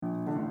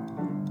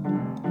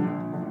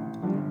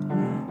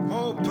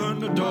Open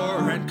the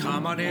door and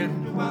come on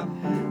in,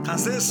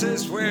 'cause this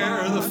is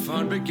where the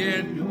fun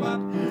begins.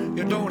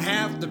 You don't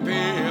have to be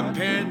a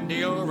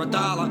penny or a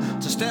dollar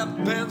to step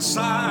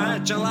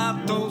inside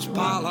Gelato's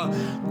parlor.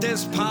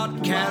 This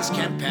podcast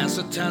can pass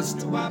a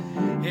test,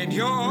 and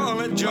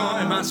you'll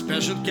enjoy my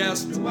special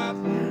guest.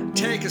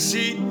 Take a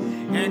seat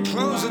and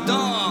close the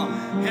door,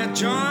 and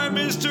join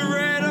Mr.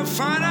 Ray to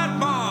find out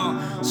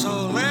more.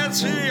 So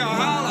let's hear you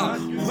holler.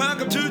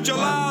 Welcome to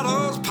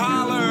Gelato's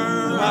Parlor.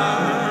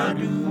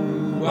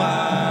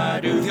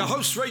 With your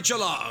host, Ray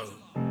Gelato.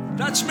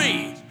 That's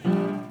me.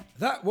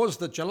 That was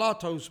the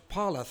Gelato's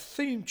Parlor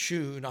theme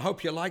tune. I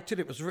hope you liked it.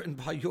 It was written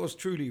by yours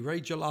truly, Ray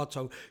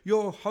Gelato,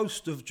 your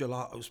host of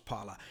Gelato's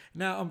Parlor.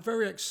 Now, I'm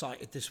very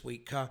excited this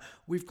week.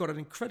 We've got an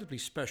incredibly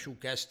special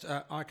guest.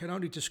 I can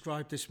only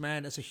describe this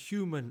man as a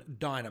human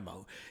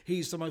dynamo.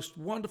 He's the most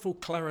wonderful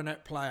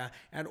clarinet player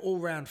and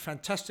all-round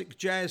fantastic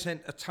jazz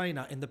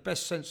entertainer in the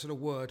best sense of the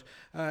word.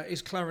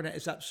 His clarinet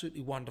is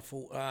absolutely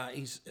wonderful.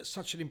 He's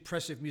such an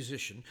impressive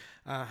musician,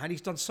 and he's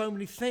done so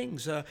many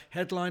things.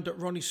 Headlined at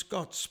Ronnie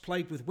Scott's,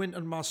 played with Wynton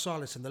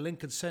Marsalis and the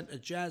Lincoln Center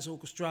Jazz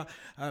Orchestra,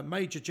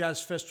 major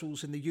jazz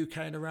festivals in the UK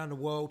and around the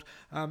world.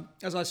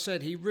 As I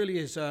said, he really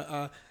is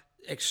a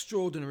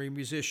extraordinary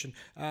musician.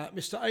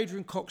 Mr.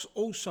 Adrian Cox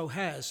also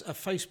has a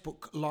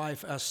Facebook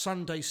Live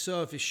Sunday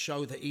service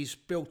show that he's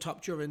built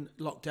up during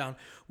lockdown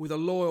with a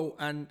loyal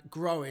and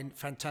growing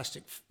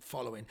fantastic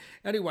following.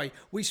 Anyway,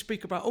 we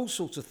speak about all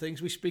sorts of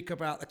things. We speak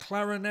about the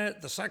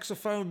clarinet, the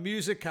saxophone,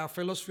 music, our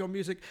philosophy on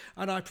music,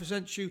 and I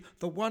present you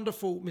the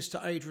wonderful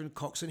Mr. Adrian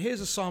Cox. And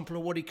here's a sample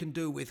of what he can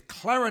do with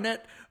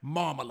Clarinet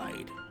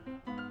Marmalade.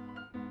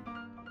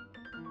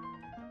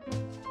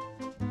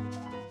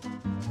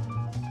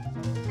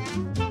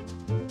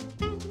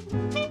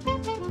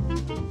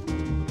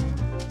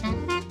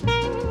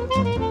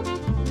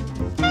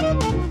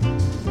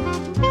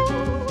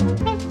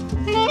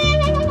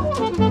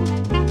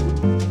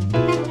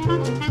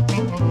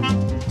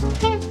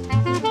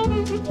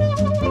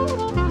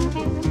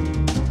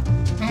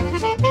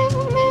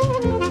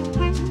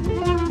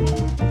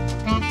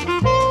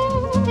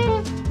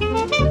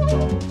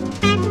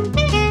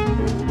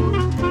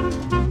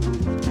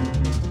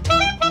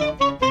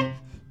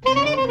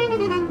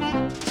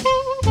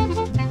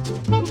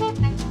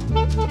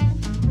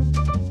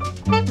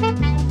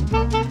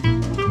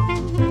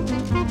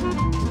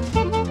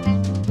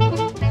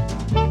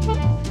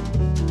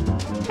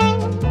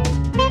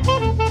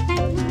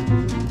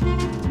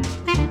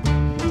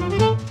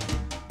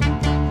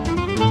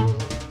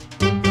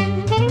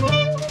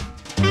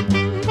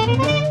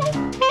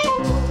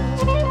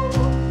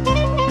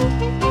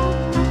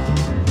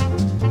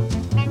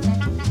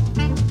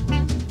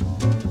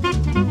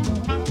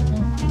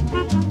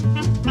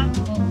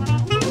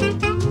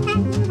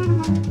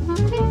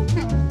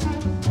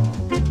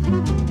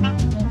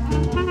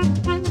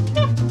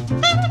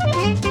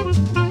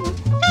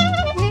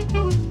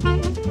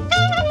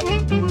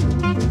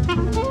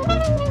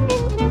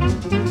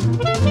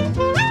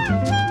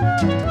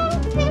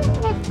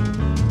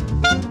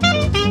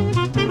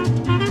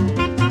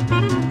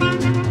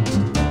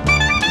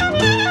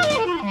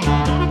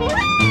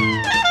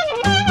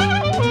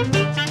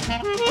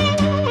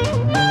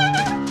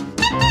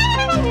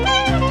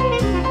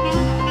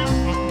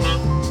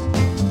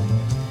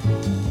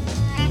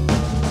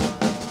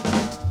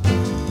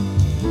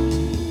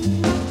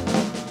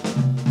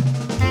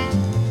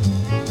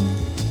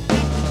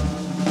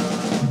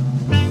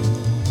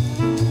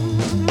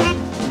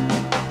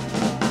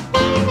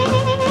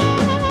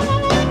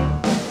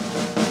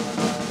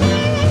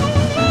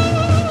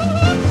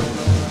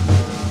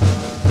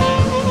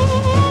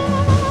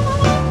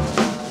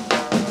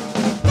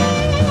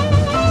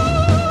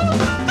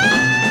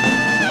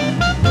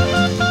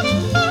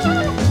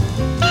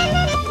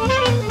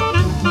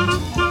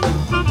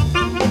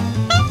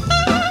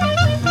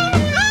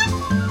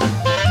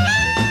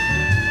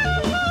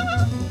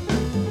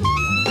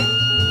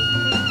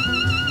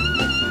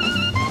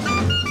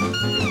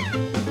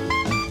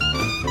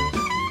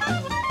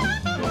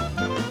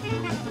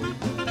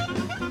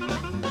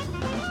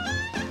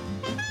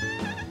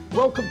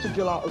 Welcome to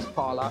Gelato's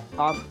Parlor.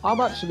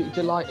 I'm absolutely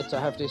delighted to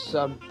have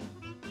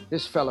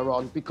this fella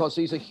on because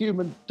he's a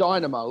human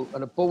dynamo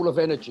and a ball of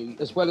energy,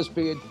 as well as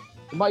being an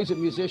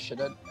amazing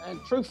musician and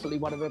truthfully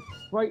one of the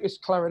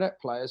greatest clarinet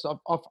players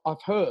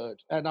I've heard,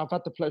 and I've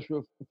had the pleasure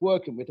of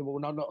working with him,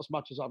 although not as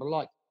much as I'd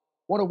like.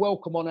 Want to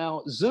welcome on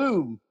our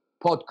Zoom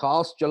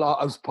podcast,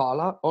 Gelato's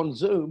Parlor, on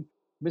Zoom,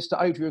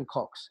 Mr. Adrian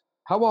Cox.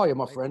 How are you,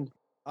 my friend?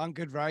 I'm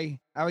good, Ray.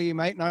 How are you,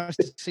 mate? Nice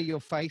to see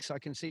your face. I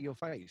can see your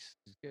face.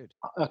 It's good.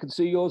 I can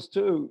see yours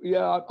too.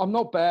 Yeah, I'm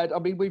not bad. I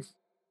mean,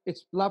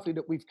 it's lovely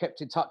that we've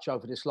kept in touch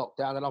over this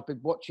lockdown, and I've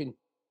been watching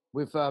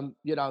with,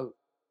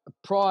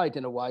 pride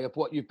in a way of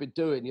what you've been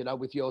doing,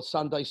 with your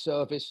Sunday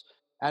service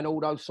and all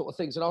those sort of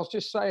things. And I was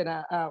just saying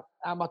how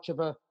much of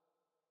a,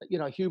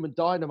 human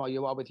dynamo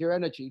you are with your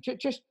energy.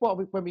 Just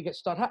when we get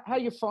started, how are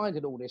you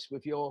finding all this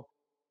with your,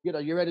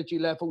 your energy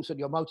levels and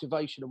your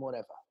motivation and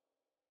whatever?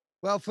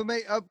 Well, for me,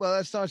 well,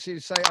 that's nice of you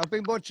to say.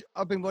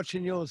 I've been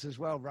watching yours as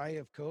well, Ray.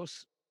 Of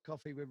course,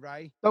 Coffee with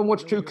Ray. Don't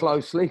watch And all too yours.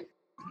 closely.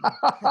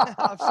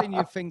 I've seen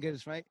your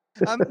fingers, mate.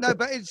 No,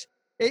 but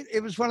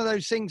it was one of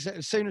those things that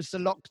as soon as the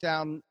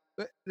lockdown,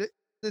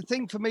 the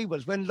thing for me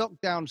was when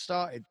lockdown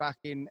started back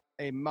in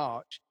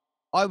March,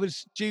 I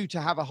was due to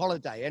have a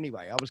holiday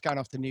anyway. I was going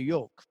off to New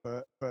York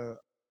for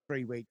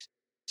 3 weeks.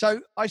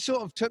 So I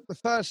sort of took the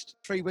first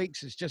 3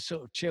 weeks as just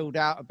sort of chilled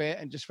out a bit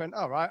and just went,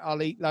 all right,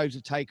 I'll eat loads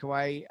of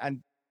takeaway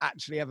and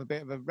actually have a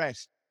bit of a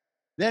rest.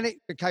 Then it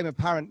became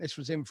apparent this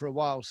was in for a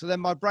while. So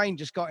then my brain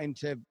just got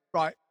into,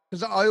 right,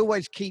 because I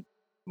always keep,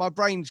 my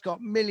brain's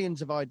got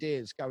millions of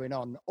ideas going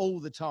on all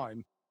the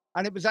time.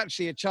 And it was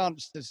actually a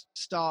chance to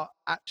start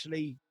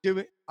actually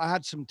doing, I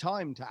had some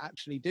time to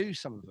actually do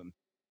some of them.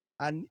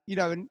 And, you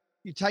know, and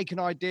you take an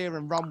idea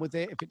and run with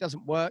it. If it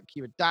doesn't work,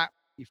 you adapt,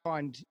 you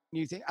find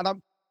new things. And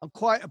I'm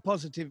quite a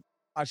positive,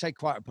 I say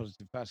quite a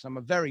positive person. I'm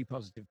a very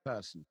positive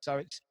person.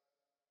 So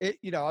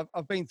you know,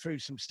 I've been through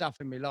some stuff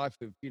in my life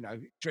with, you know,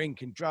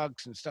 drink and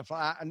drugs and stuff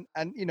like that.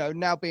 And, you know,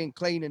 now being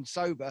clean and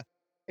sober,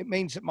 it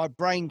means that my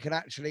brain can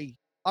actually,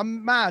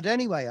 I'm mad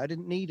anyway. I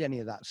didn't need any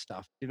of that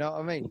stuff. You know what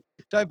I mean?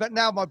 So, but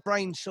now my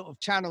brain's sort of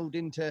channeled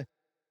into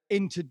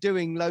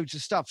doing loads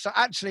of stuff. So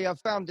actually I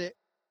found it,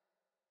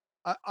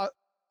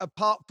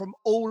 apart from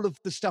all of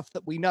the stuff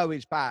that we know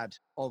is bad,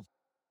 of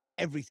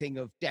everything,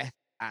 of death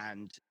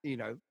and, you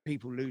know,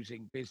 people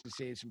losing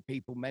businesses and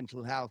people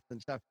mental health and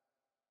stuff,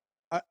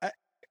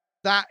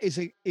 that is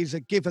a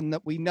given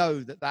that we know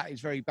that is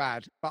very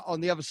bad. But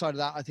on the other side of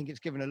that, I think it's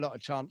given a lot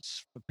of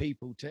chance for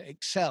people to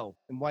excel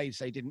in ways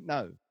they didn't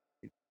know.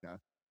 You know?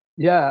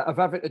 Yeah, of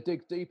having to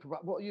dig deeper.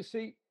 Well, you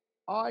see,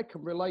 I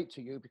can relate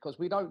to you because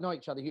we don't know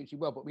each other hugely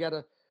well, but we had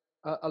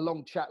a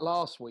long chat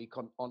last week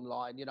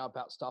online, you know,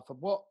 about stuff. And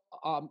what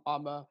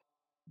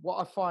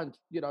I find,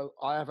 you know,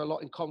 I have a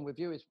lot in common with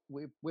you is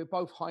we're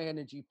both high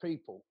energy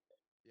people,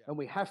 Yeah. and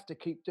we have to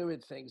keep doing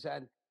things.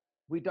 And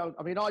we don't.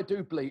 I mean, I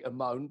do bleat and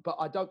moan, but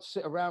I don't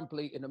sit around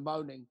bleating and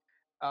moaning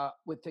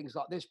with things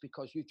like this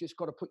because you've just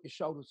got to put your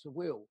shoulders to the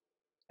wheel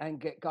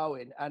and get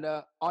going. And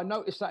I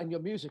noticed that in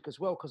your music as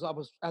well because I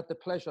was had the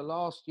pleasure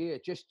last year,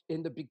 just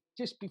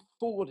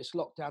before this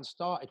lockdown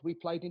started, we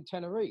played in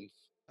Tenerife.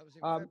 That was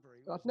in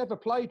February, I've wasn't never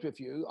it? played with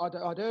you.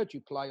 I'd heard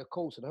you play, of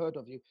course, and heard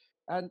of you.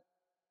 And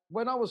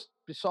when I was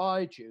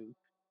beside you,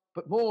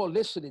 but more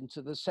listening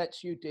to the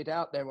sets you did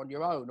out there on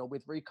your own or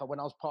with Rico when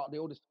I was part of the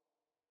audience,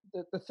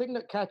 the thing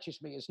that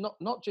catches me is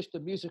not just the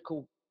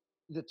musical,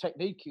 the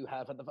technique you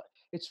have, and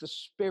it's the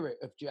spirit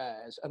of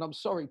jazz. And I'm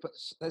sorry, but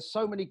there's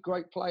so many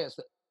great players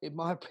that, in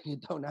my opinion,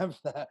 don't have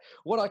that.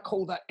 What I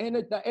call that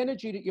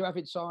energy that you have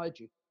inside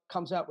you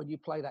comes out when you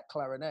play that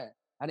clarinet,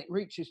 and it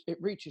reaches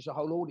the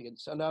whole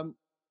audience. And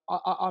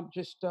I'm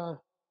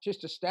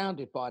just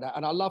astounded by that,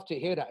 and I love to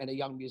hear that in a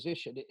young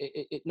musician.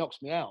 It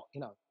knocks me out, you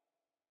know.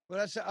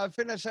 Well, I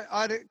think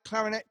I had a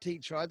clarinet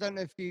teacher. I don't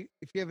know if you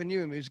ever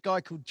knew him. He was a guy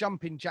called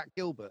Jumping Jack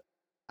Gilbert,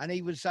 and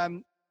he was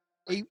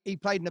he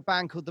played in a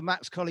band called the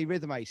Max Colley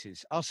Rhythm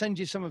Aces. I'll send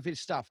you some of his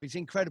stuff. It's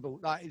incredible.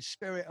 Like his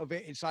spirit of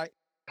it, it's like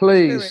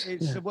spirit Please.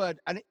 is the word,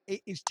 and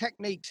his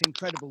technique's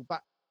incredible.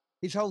 But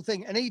his whole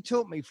thing, and he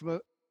taught me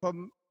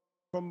from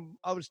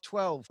I was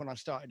 12 when I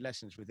started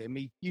lessons with him.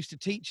 He used to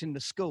teach in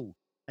the school,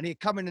 and he'd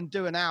come in and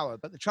do an hour.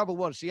 But the trouble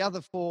was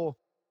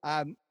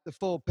the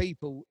four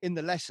people in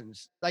the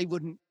lessons, they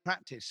wouldn't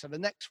practice. So the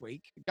next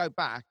week, go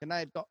back and they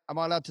had got, am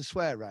I allowed to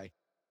swear, Ray?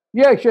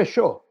 Yeah,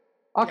 sure.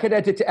 I Yeah. could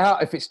edit it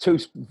out if it's too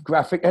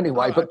graphic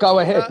anyway, Right. but go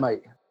ahead,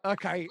 mate.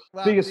 Okay.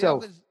 Well, Be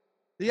yourself.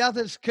 The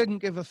others couldn't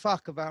give a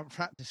fuck about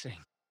practicing.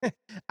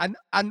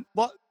 and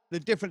what the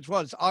difference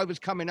was, I was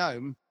coming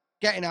home,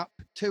 getting up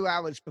 2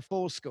 hours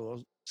before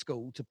school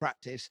to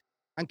practice,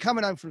 and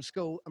coming home from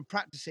school and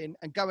practicing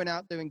and going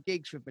out doing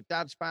gigs with my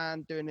dad's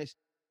band, doing this,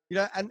 you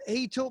know. And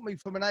he taught me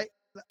from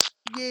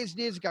years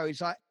ago.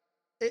 He's like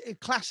a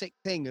classic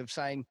thing of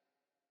saying,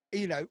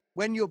 you know,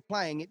 when you're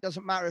playing, it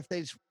doesn't matter if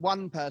there's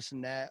one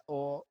person there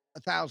or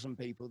 1,000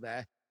 people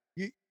there.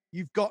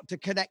 You've got to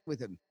connect with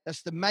them.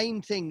 That's the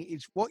main thing.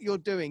 Is what you're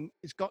doing.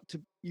 You've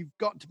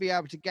got to be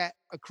able to get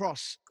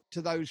across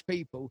to those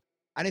people.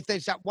 And if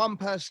there's that one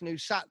person who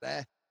sat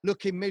there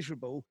looking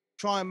miserable,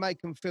 try and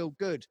make them feel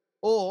good.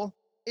 Or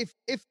if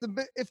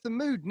the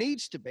mood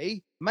needs to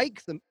be,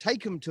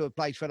 take them to a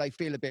place where they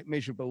feel a bit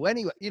miserable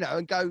anyway, you know,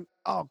 and go,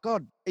 oh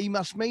God, he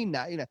must mean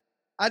that, you know.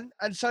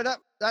 And so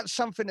that's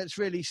something that's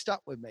really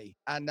stuck with me.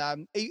 And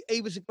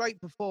he was a great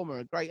performer,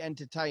 a great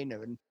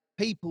entertainer, and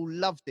people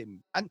loved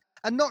him. And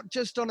not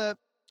just on a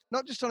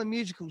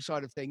musical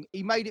side of thing.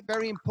 He made it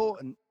very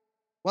important.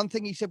 One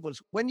thing he said was,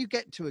 when you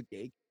get to a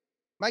gig,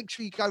 make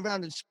sure you go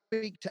around and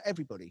speak to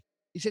everybody.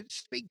 He said,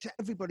 speak to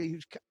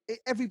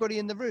everybody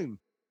in the room.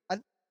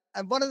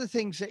 And one of the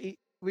things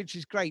which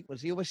is great,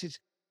 was he always says,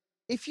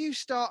 if you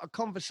start a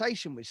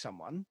conversation with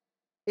someone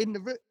in the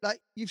room, like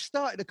you've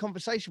started a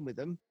conversation with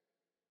them,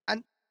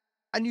 and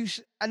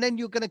then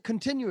you're going to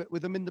continue it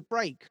with them in the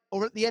break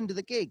or at the end of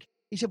the gig.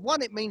 He said,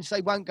 one, it means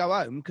they won't go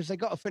home because they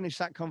got to finish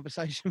that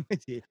conversation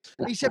with you.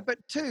 He said, but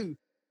two,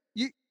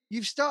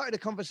 you've started a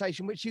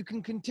conversation which you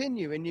can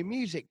continue in your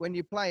music when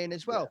you're playing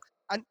as well.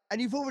 And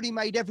you've already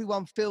made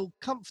everyone feel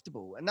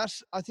comfortable. And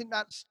I think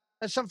that's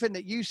something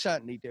that you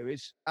certainly do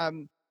is,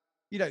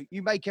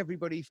 you make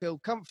everybody feel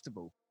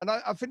comfortable. And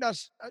I think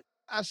that's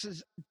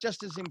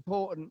just as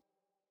important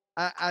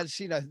as,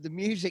 the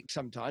music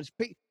sometimes.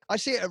 I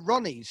see it at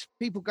Ronnie's.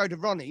 People go to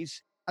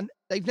Ronnie's and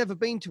they've never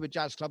been to a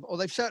jazz club, or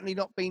they've certainly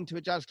not been to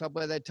a jazz club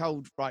where they're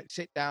told, right,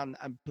 sit down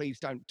and please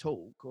don't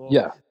talk. Or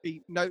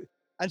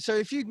And so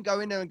if you can go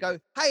in there and go,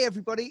 hey,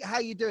 everybody, how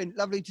you doing?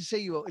 Lovely to see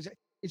you all.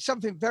 It's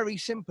something very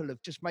simple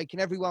of just making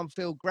everyone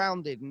feel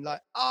grounded and like,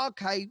 oh,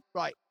 okay,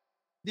 right,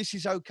 this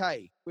is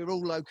okay. We're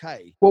all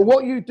okay. Well,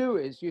 what you do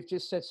is you've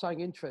just said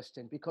something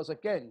interesting, because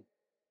again,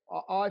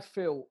 I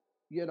feel,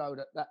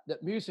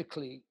 that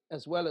musically,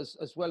 as well as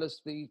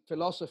the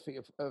philosophy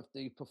of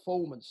the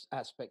performance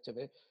aspect of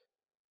it,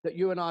 that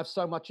you and I have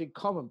so much in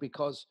common,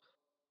 because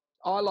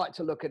I like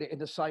to look at it in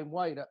the same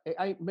way, that it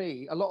ain't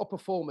me. A lot of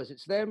performers,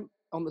 it's them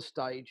on the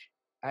stage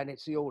and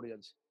it's the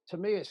audience. To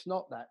me, it's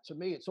not that. To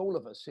me, it's all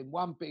of us in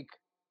one big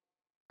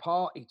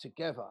party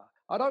together.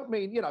 I don't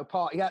mean,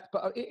 party act,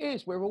 but it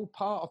is. We're all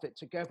part of it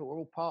together. We're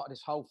all part of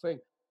this whole thing.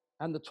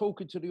 And the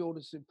talking to the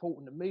audience is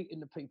important. The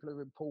meeting the people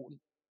are important.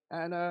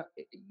 And, I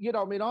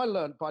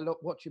learned by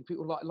watching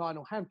people like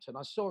Lionel Hampton.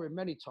 I saw him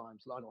many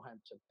times, Lionel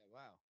Hampton. Oh,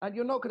 wow. And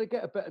you're not going to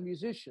get a better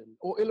musician,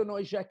 or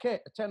Illinois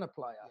Jacquet, a tenor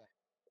player. Yeah.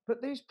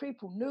 But these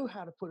people knew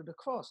how to put it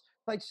across.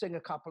 They'd sing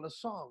a couple of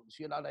songs,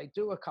 they'd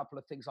do a couple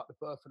of things like The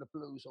Birth of the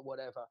Blues or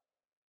whatever.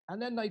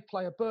 And then they'd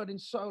play a burning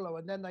solo,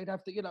 and then they'd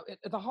have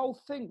the whole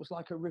thing was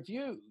like a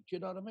review. Do you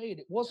know what I mean?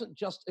 It wasn't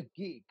just a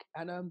gig.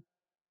 And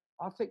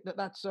I think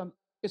that's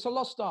it's a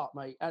lost art,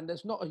 mate. And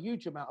there's not a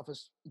huge amount of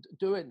us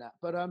doing that.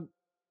 But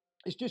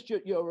it's just you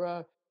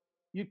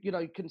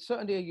can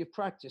certainly hear you've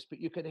practiced, but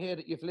you can hear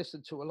that you've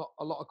listened to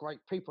a lot of great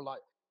people.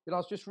 Like, I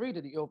was just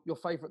reading that your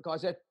favourite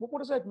guys. What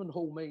does Edmund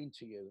Hall mean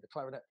to you, the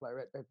clarinet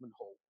player Edmund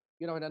Hall?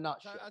 In a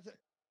nutshell.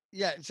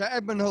 So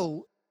Edmund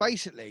Hall,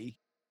 basically,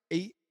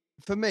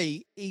 for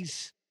me,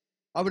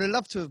 I would have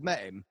loved to have met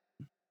him.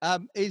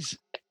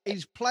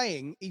 He's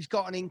playing. He's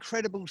got an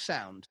incredible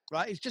sound,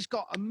 right? He's just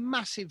got a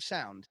massive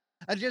sound.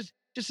 And just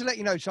to let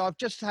you know, so I've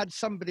just had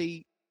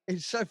somebody.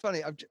 It's so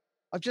funny.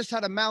 I've just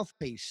had a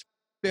mouthpiece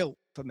built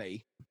for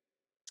me,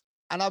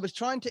 and I was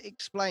trying to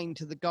explain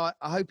to the guy.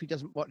 I hope he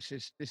doesn't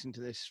listen to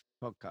this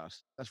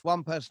podcast. That's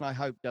one person I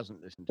hope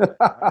doesn't listen to it.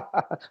 Right?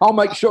 I'll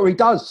make sure he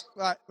does.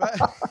 Right. But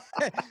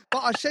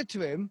I said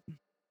to him,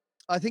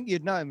 I think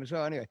you'd know him as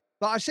well anyway.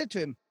 But I said to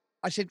him,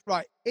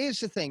 right, here's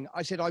the thing.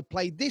 I said, I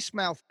play this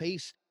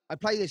mouthpiece. I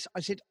play this.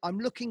 I said, I'm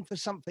looking for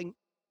something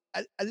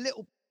a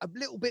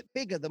little bit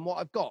bigger than what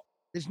I've got.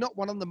 There's not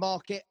one on the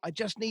market. I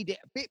just need it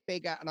a bit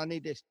bigger, and I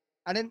need this.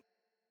 And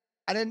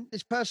then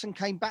this person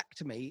came back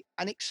to me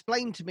and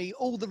explained to me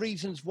all the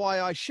reasons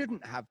why I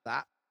shouldn't have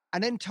that,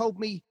 and then told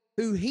me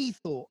who he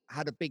thought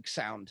had a big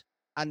sound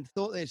and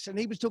thought this. And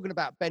he was talking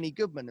about Benny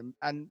Goodman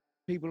and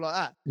people like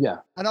that. Yeah.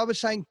 And I was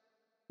saying,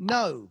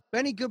 no,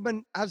 Benny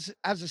Goodman has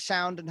a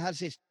sound and has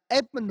this.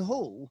 Edmund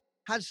Hall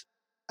has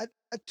a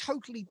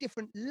totally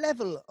different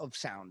level of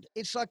sound.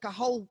 It's like a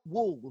whole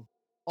wall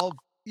of,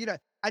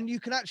 and you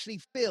can actually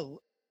feel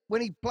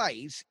when he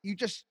plays,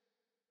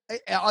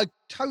 I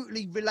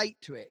totally relate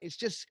to it. It's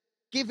just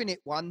giving it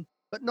one,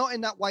 but not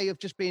in that way of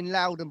just being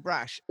loud and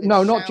brash.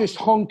 No, not just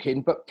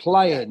honking, but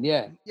playing.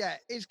 Yeah. Yeah.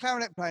 It's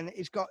clarinet playing.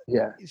 It's got,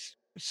 it's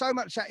so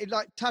much that it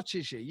like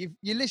touches you.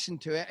 You listen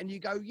to it and you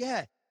go,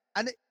 yeah.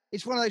 And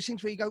it's one of those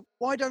things where you go,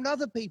 why don't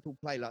other people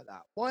play like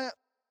that? Why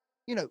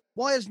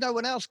has no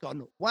one else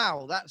gone,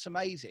 wow, that's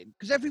amazing?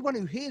 Because everyone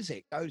who hears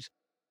it goes,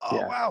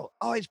 wow,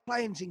 his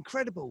playing's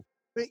incredible.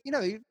 But,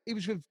 he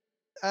was with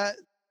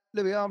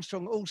Louis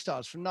Armstrong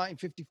All-Stars from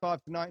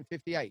 1955 to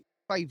 1958,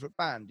 favourite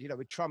band,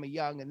 with Trummy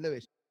Young and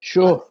Lewis.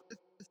 Sure.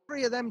 The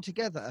three of them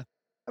together,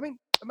 I mean,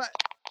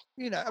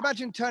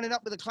 imagine turning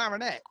up with a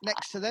clarinet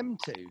next to them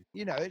two.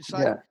 It's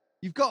like,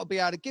 you've got to be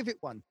able to give it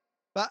one.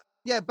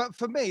 But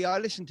for me, I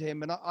listen to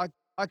him and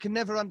I can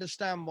never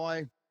understand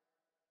why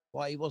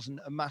he wasn't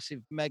a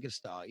massive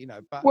megastar,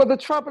 But well, the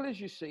trouble is,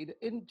 you see, that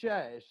in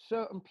jazz,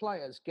 certain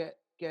players get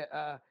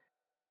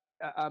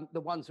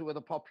the ones who are the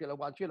popular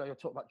ones. You're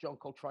talking about John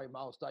Coltrane,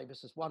 Miles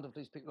Davis. There's one of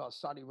these people like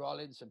Sonny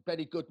Rollins and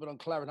Benny Goodman on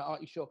clarinet,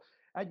 aren't you sure?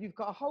 And you've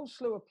got a whole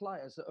slew of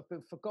players that have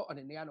been forgotten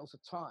in the annals of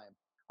time.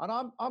 And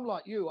I'm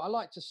like you. I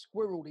like to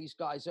squirrel these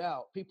guys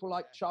out. People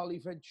like Charlie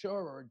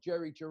Ventura and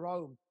Jerry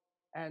Jerome,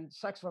 and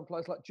saxophone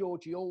players like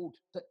Georgie Auld,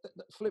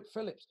 Flip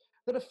Phillips,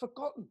 that are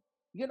forgotten.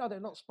 They're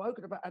not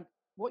spoken about. And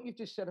what you've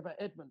just said about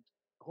Edmund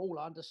Hall,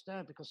 I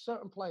understand, because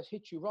certain players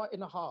hit you right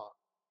in the heart.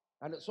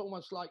 And it's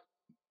almost like,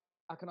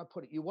 how can I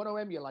put it? You want to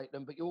emulate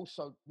them, but you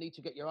also need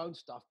to get your own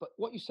stuff. But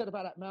what you said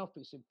about that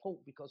mouthpiece is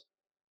important, because,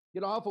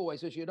 I've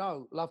always, as you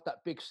know, loved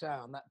that big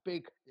sound, that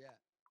big,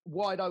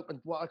 wide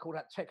open, what I call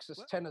that Texas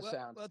tenor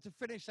sound. Well, to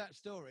finish that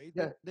story,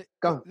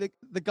 go.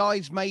 The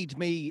guy's made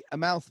me a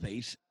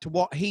mouthpiece to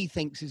what he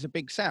thinks is a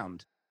big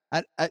sound.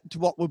 to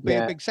what would be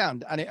Yeah. a big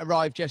sound. And it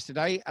arrived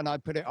yesterday, and I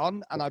put it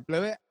on and I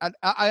blew it, and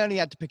I only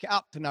had to pick it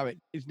up to know it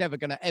is never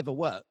going to ever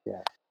work.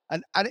 Yeah.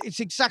 And it's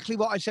exactly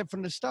what I said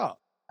from the start.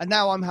 And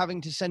now I'm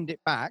having to send it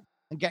back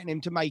and getting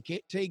him to make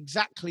it to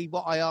exactly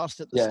what I asked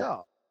at the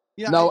start.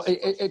 You know, No,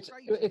 it's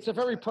it's a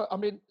very, I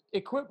mean,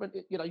 equipment,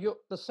 you know,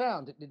 the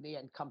sound in the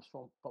end comes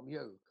from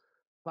you,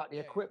 but the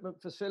equipment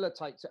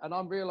facilitates it. And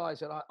I'm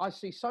realizing I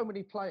see so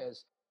many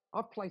players,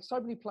 I've played so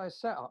many players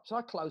setups,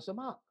 I close them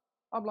up.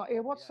 I'm like, yeah,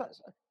 what's that?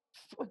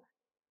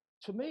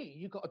 To me,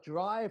 you got to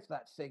drive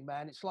that thing,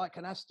 man. It's like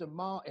an Aston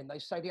Martin. They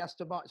say the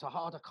Aston Martin's a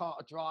harder car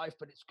to drive,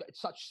 but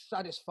it's such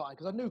satisfying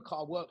because a new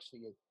car works for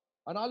you.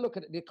 And I look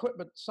at it, the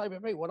equipment, same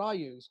with me, what I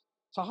use,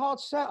 it's a hard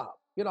setup.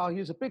 You know, I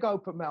use a big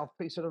open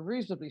mouthpiece and a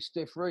reasonably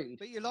stiff reed.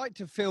 But you like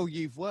to feel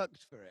you've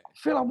worked for it. I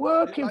feel I'm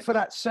working for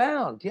that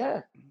sound,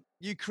 yeah.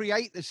 You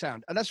create the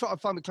sound. And that's what I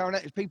find with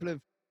clarinet is people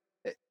have,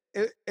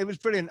 it was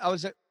brilliant. I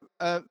was at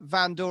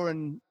Van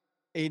Doren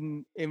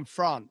in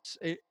France,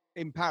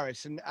 in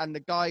Paris, and the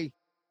guy,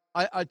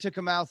 I took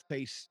a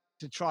mouthpiece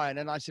to try, and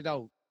then I said,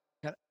 "Oh,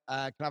 can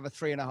I have a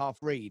 3.5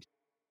 reed?"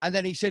 And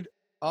then he said,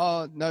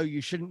 "Oh no,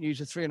 you shouldn't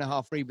use a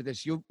 3.5 reed with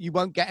this. You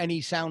won't get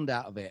any sound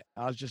out of it."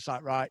 I was just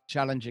like, "Right,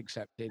 challenge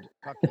accepted."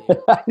 Fuck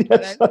you.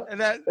 Yes. and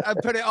then I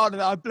put it on,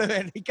 and I blew it,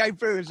 and he came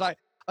through. It was like,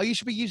 "Oh, you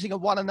should be using a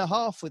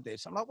 1.5 with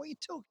this." I'm like, "What are you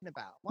talking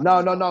about?"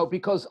 No,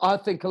 because I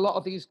think a lot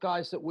of these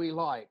guys that we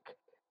like,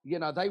 you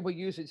know, they were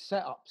using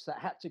setups that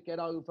had to get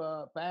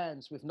over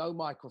bands with no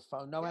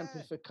microphone, no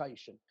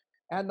amplification.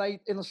 And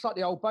it's like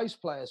the old bass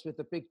players with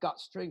the big gut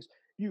strings,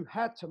 you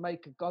had to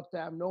make a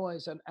goddamn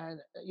noise. And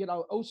you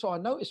know, also I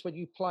noticed when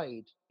you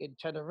played in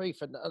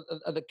Tenerife, and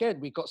again,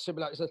 we got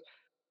similarities.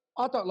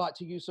 I don't like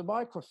to use a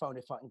microphone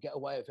if I can get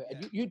away with it.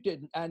 And you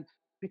didn't. And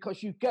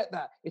because you get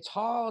that, it's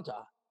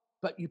harder,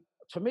 but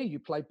to me, you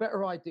play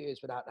better ideas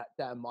without that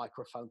damn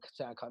microphone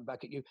sound coming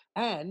back at you.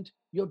 And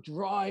you're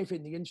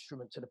driving the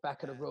instrument to the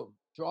back of the room,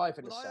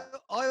 driving the sound.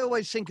 I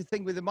always think a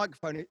thing with the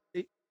microphone,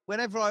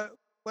 wherever I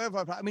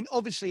play, I mean,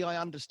 obviously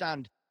I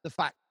understand the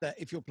fact that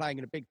if you're playing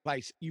in a big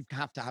place, you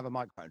have to have a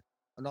microphone.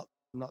 I'm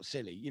not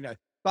silly, you know,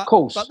 but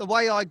the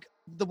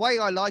way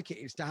I like it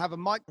is to have a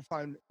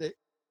microphone that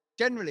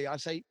generally I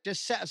say,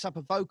 just set us up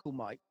a vocal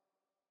mic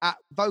at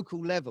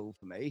vocal level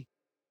for me.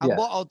 And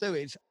what I'll do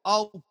is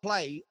I'll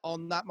play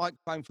on that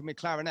microphone for my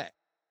clarinet,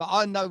 but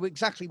I know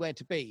exactly where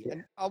to be.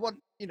 And I want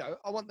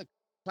the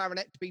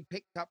clarinet to be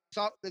picked up.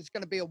 So there's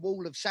going to be a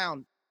wall of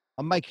sound.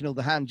 I'm making all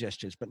the hand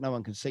gestures, but no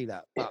one can see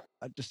that. But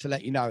just to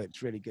let you know,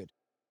 it's really good.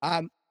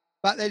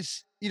 But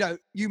there's, you know,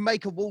 you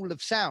make a wall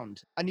of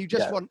sound and you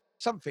just want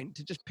something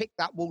to just pick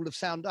that wall of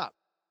sound up.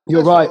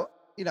 You're right. What,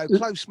 you know,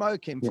 close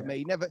smoking for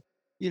me, never,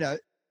 you know,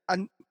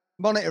 and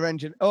monitor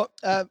engine or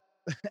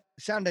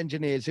sound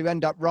engineers who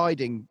end up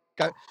riding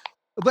go.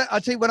 But I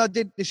tell you, when I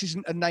did, this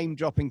isn't a name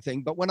dropping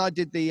thing, but when I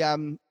did the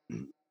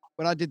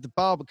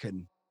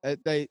Barbican,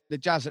 the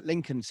jazz at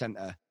Lincoln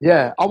Center.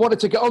 Yeah, I wanted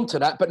to get onto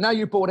that, but now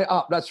you brought it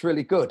up. That's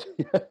really good.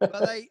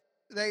 Well,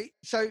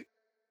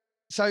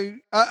 so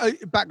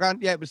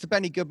background, it was the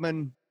Benny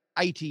Goodman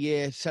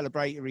 80-year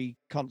celebratory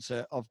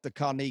concert of the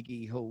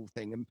Carnegie Hall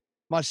thing, and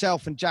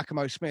myself and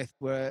Giacomo Smith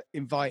were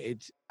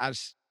invited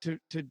as to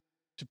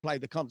play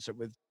the concert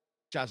with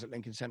Jazz at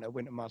Lincoln Center,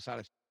 Wynton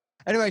Marsalis.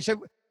 Anyway, so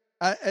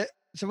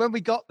when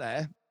we got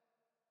there,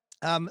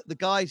 the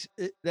guys,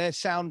 their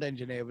sound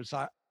engineer was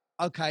like,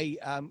 "Okay,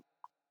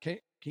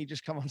 can you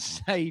just come on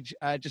stage,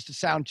 just a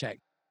sound check?"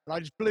 And I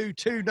just blew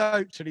 2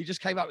 notes, and he just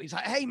came up. He's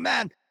like, "Hey,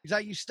 man," he's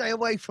like, "you stay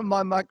away from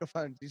my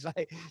microphones." He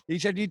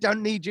said, we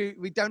don't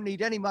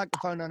need any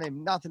microphone on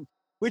him, nothing,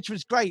 which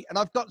was great. And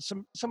I've got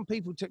some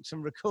people took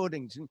some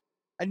recordings,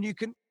 and you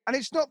can, and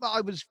it's not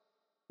that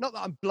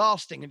I'm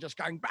blasting and just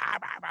going, bah,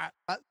 bah, bah,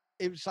 but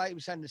it was like, it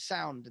was saying the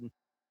sound. And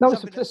no,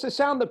 it's a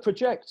sound that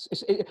projects.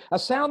 A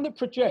sound that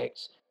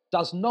projects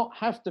does not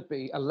have to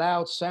be a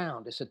loud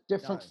sound. It's a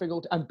different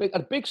thing. And a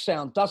big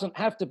sound doesn't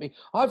have to be.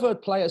 I've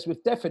heard players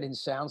with deafening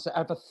sounds that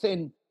have a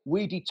thin,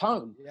 weedy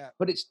tone,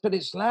 but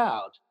it's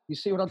loud. You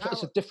see what I'm saying?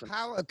 It's a difference.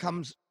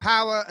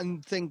 Power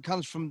and thing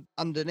comes from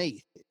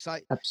underneath. It's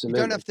like,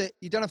 absolutely,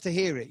 you don't have to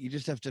hear it. You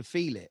just have to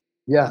feel it.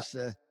 Yeah.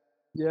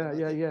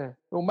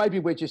 Well, maybe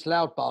we're just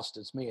loud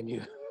bastards, me and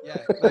you. Yeah.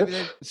 Maybe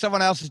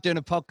someone else is doing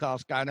a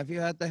podcast going, "Have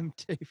you heard them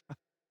too?"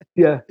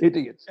 Yeah,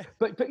 idiots.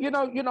 But you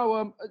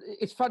know,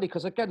 it's funny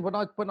because again, when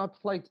I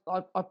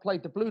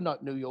played the Blue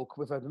Note New York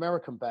with an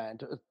American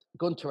band.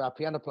 Gunter, our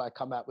piano player,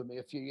 come out with me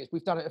a few years.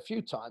 We've done it a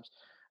few times,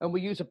 and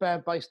we use a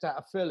band based out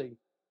of Philly.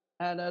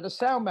 And the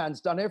sound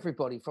man's done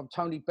everybody from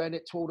Tony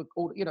Bennett to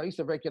all you know, he's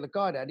the regular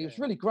guy there. And he was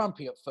really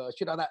grumpy at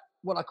first, you know, that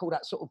what I call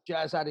that sort of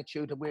jazz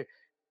attitude.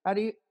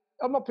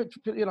 I'm not,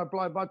 you know,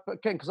 blind, but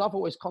again, because I've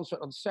always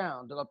concentrated on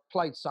sound, and I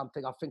played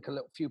something, I think a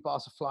few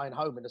bars of Flying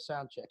Home in the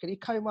sound check. And he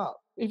came up,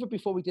 even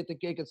before we did the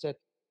gig, and said,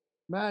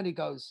 "Man," he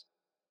goes,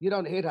 "you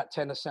don't hear that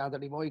tenor sound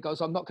anymore." He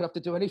goes, "I'm not going to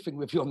have to do anything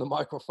with you on the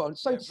microphone."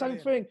 Same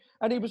thing.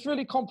 And he was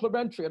really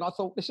complimentary. And I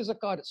thought, this is a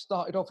guy that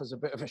started off as a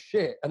bit of a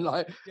shit and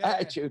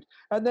attitude.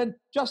 And then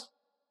just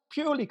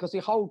purely because he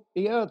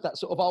heard that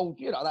sort of old,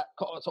 that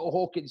sort of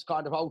Hawkins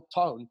kind of old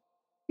tone.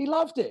 He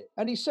loved it,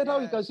 and he said, "Oh,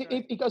 he goes,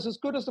 he goes, as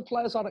good as the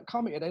players are that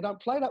come here, they don't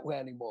play that way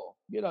anymore.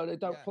 They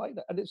don't play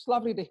that, and it's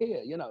lovely to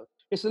hear.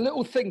 It's a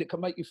little thing that can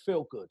make you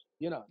feel good.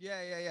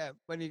 Yeah.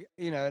 When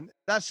and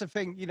that's the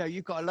thing.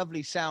 You've got a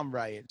lovely sound,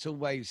 Ray. It's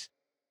always,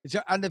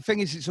 and the thing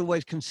is, it's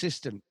always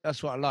consistent.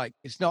 That's what I like.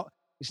 It's not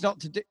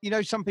to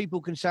do. Some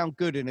people can sound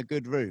good in a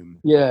good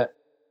room. Yeah.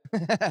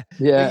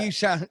 Yeah,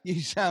 But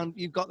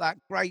you've got that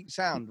great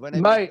sound.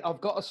 Mate, I've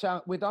got to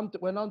sound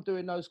when I'm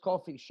doing those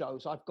coffee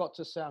shows. I've got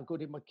to sound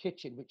good in my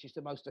kitchen, which is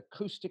the most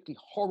acoustically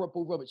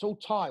horrible room. It's all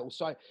tile,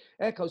 so it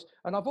echoes.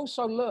 And I've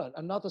also learned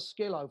another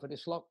skill over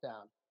this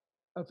lockdown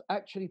of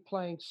actually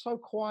playing so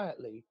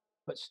quietly,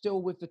 but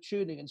still with the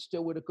tuning and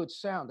still with a good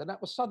sound. And that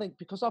was something,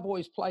 because I've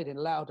always played in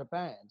louder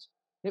bands.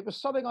 It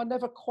was something I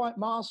never quite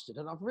mastered,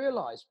 and I've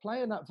realised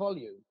playing that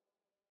volume.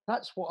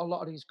 That's what a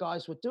lot of these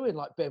guys were doing,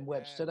 like Ben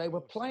Webster. They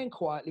were playing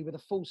quietly with a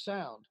full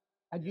sound,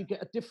 and you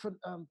get a different,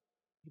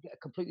 you get a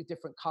completely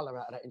different color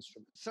out of that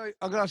instrument. So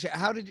I'm gonna ask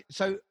you,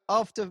 so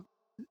after,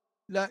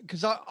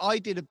 because I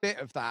did a bit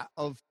of that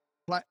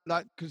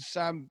because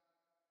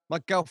my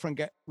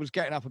girlfriend was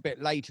getting up a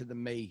bit later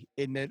than me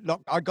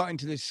I got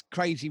into this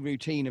crazy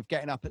routine of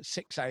getting up at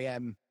 6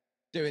 a.m.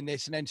 doing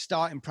this, and then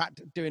starting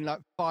practice, doing like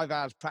 5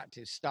 hours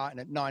practice, starting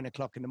at 9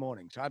 o'clock in the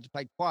morning. So I had to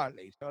play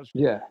quietly. So I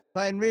was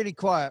playing really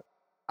quiet.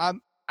 And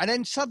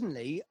then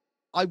suddenly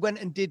I went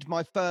and did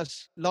my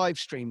first live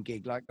stream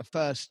gig, like the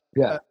first,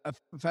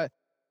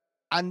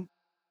 and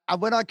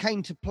when I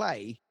came to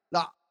play,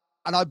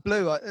 and I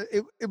blew,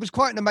 it was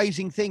quite an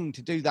amazing thing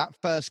to do that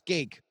first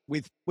gig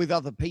with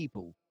other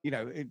people.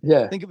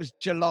 I think it was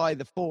July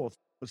the 4th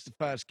was the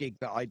first gig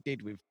that I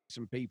did with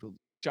some people,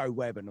 Joe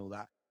Webb and all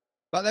that.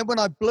 But then when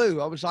I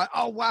blew, I was like,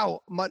 oh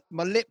wow, my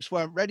lips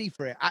weren't ready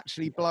for it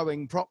actually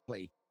blowing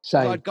properly.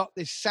 Same. So I'd got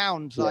this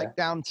sound like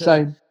down to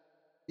same.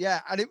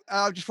 Yeah, and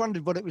I just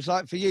wondered what it was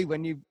like for you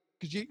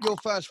because your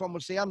first one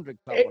was the 100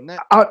 Club, wasn't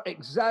it?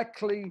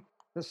 Exactly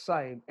the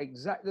same.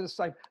 Exactly the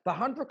same. The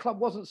 100 Club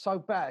wasn't so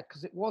bad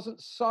because it wasn't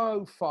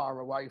so far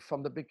away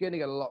from the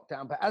beginning of the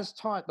lockdown. But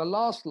the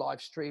last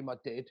live stream I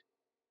did,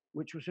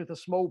 which was with a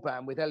small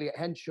band with Elliot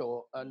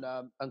Henshaw and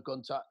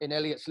Gunter in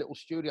Elliot's little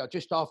studio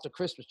just after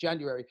Christmas,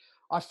 January,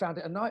 I found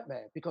it a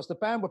nightmare because the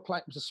band were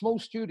playing. It was a small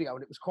studio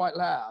and it was quite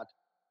loud.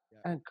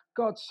 Yeah. And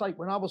God's sake,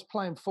 when I was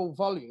playing full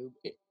volume,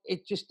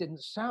 it just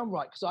didn't sound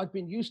right because I'd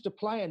been used to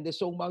playing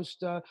this almost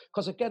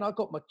because again, I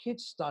got my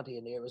kids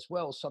studying here as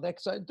well. So they're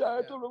saying,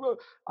 Dad,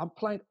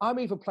 I'm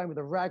even playing with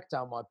a rag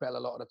down my bell a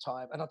lot of the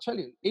time. And I tell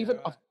you,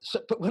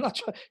 but when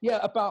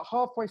about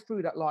halfway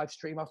through that live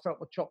stream, I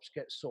felt my chops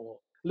get sore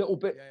a little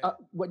bit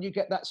when you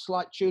get that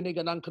slight tuning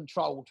and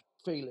uncontrolled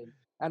feeling.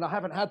 And I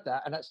haven't had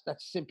that. And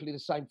that's simply the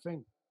same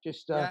thing.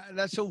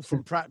 That's all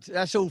from practice.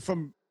 That's all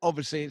from,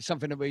 obviously, it's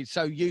something that we're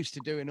so used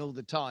to doing all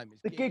the time.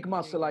 The gig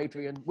muscle,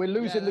 Adrian. We're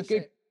losing the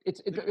gig.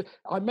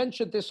 I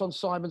mentioned this on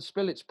Simon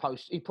Spillett's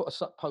post. He put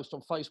a post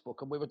on Facebook,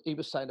 and he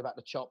was saying about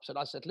the chops. And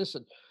I said,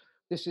 listen,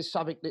 this is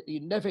something that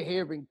you're never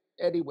hearing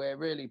anywhere,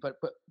 really, but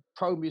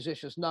pro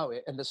musicians know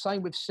it. And the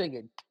same with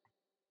singing.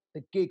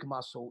 The gig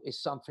muscle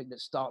is something that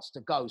starts to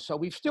go. So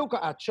we've still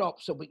got our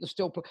chops and we can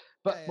still play.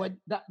 But when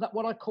that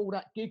what I call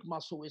that gig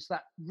muscle is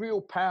that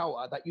real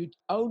power that you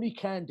only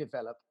can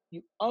develop.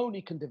 You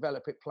only can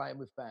develop it playing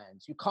with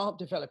bands. You can't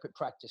develop it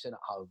practicing at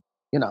home.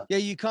 Yeah,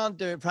 you can't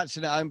do it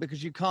practicing at home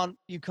because you can't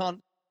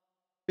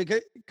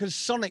because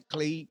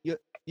sonically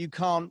you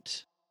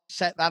can't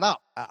set that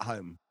up at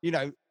home.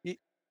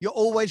 You're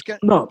always going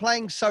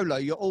playing solo.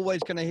 You're always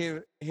going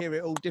to hear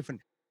it all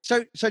different.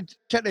 So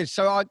check this.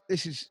 So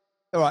this is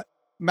all right.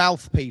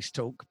 Mouthpiece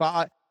talk,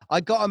 but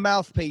I got a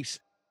mouthpiece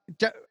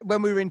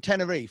when we were in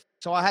Tenerife.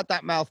 So I had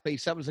that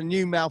mouthpiece. That was a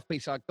new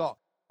mouthpiece I got,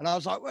 and I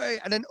was like, wait.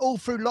 And then all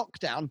through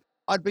lockdown,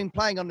 I'd been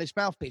playing on this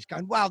mouthpiece,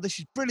 going, wow, this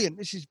is brilliant.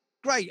 This is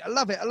great. I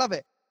love it.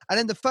 And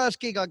then the first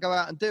gig I go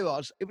out and do,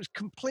 it was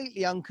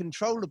completely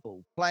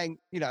uncontrollable playing.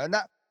 And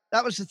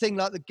that was the thing,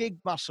 like the gig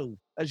muscle,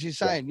 as you're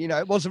saying.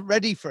 It wasn't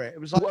ready for it. It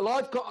was like, well,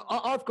 I've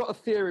got a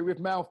theory with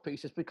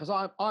mouthpieces because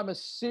I'm a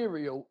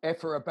serial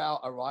effer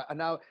about, all right. And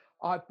now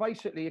I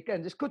basically,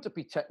 again, it's good to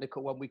be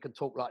technical when we can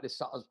talk like this.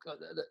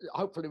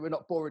 Hopefully we're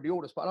not boring the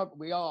audience, but I don't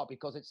think we are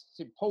because it's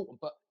important.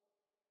 But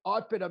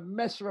I've been a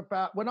messer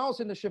about. When I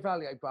was in the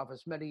Chevalier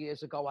Brothers many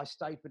years ago, I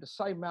stayed with the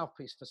same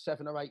mouthpiece for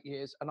 7 or 8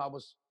 years, and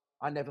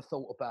I never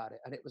thought about it,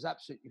 and it was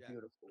absolutely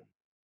beautiful.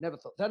 Never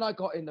thought. Then I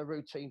got in the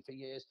routine for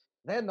years.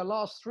 Then the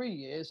last 3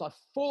 years, I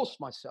forced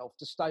myself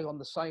to stay on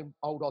the same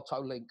old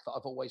Otto Link that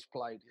I've always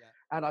played,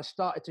 and I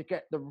started to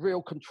get the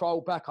real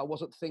control back. I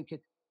wasn't thinking.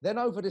 Then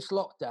over this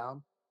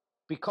lockdown,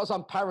 because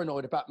I'm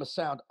paranoid about my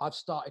sound, I've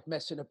started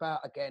messing about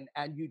again,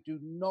 and you do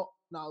not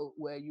know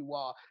where you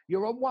are.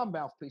 You're on one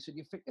mouthpiece and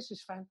you think, this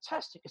is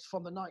fantastic. It's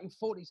from the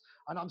 1940s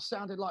and I'm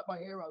sounding like my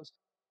heroes.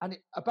 And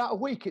about a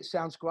week, it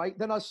sounds great.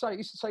 Then I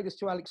used to say this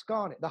to Alex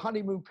Garnett, the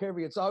honeymoon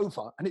period's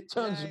over and it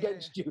turns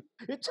against you.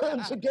 It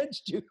turns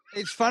against you.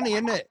 It's funny,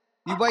 isn't it?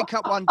 You wake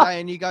up one day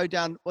and you go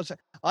down,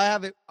 I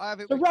have it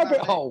the rabbit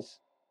hole.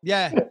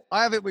 Yeah,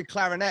 I have it with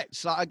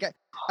clarinets. Like I get,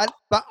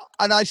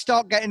 and I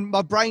start getting,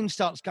 my brain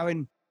starts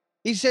going,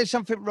 he says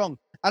something wrong.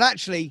 And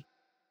actually,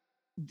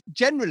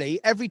 generally,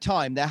 every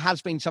time there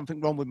has been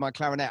something wrong with my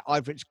clarinet,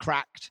 either it's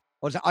cracked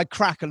or I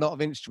crack a lot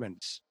of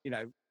instruments,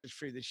 just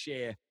through the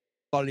sheer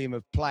volume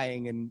of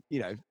playing and,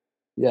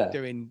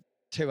 doing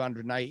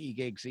 280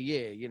 gigs a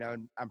year,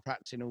 and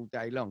practicing all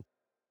day long.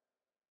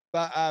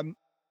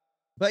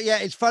 But yeah,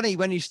 it's funny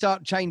when you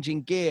start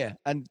changing gear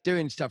and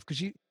doing stuff,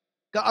 because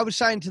I was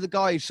saying to the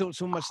guy who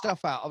sorts all my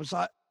stuff out, I was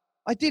like,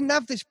 I didn't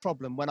have this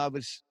problem when I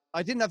was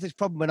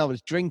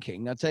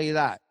drinking. I'll tell you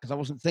that, because I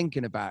wasn't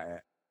thinking about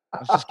it. I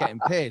was just getting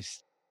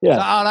pissed. Yeah. So,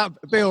 that'll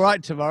be all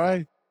right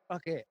tomorrow.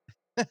 Fuck it.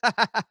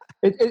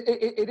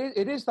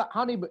 It is that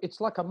honeymoon.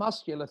 It's like a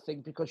muscular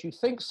thing, because you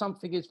think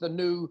something is the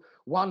new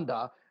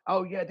wonder.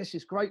 Oh yeah, this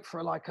is great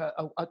for like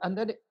and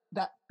then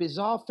that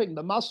bizarre thing,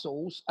 the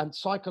muscles, and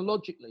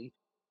psychologically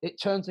it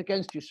turns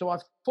against you. So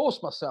I've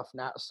forced myself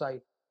now to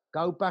say,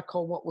 go back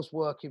on what was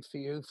working for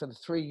you for the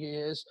 3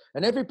 years.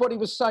 And everybody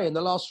was saying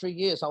the last 3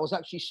 years I was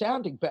actually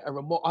sounding better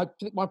and more. I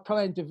think my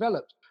playing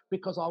developed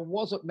because I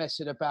wasn't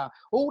messing about.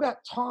 All that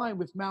time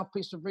with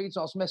mouthpiece and reeds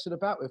I was messing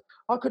about with,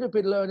 I could have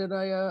been learning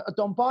a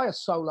Don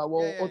Byas solo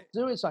or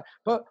doing something.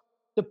 But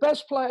the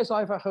best players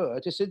I ever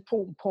heard, it's an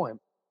important point,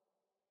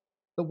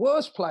 the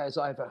worst players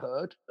I ever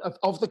heard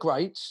of the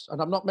greats,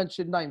 and I'm not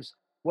mentioning names,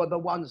 were the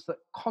ones that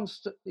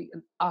constantly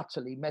and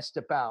utterly messed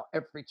about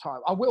every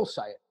time. I will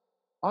say it.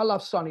 I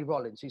love Sonny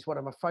Rollins. He's one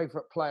of my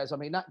favourite players. I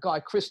mean, that guy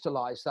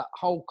crystallised that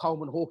whole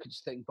Coleman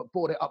Hawkins thing, but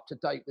brought it up to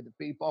date with the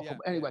bebop.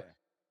 Anyway,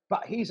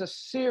 but he's a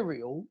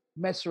serial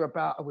messer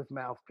about with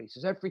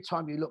mouthpieces. Every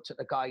time you looked at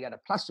the guy, he had a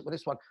plastic with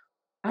this one,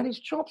 and his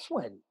chops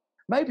went.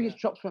 Maybe his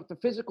chops went for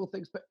physical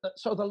things, but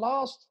so the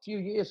last few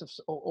years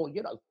or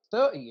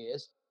 30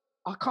 years,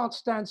 I can't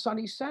stand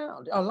Sonny's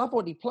sound. I love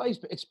what he plays,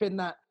 but it's been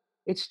that.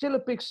 It's still a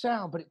big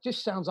sound, but it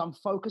just sounds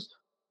unfocused.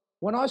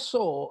 When I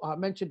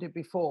mentioned it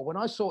before, when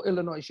I saw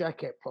Illinois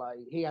Jacquet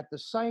play, he had the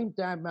same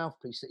damn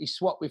mouthpiece that he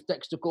swapped with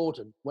Dexter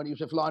Gordon when he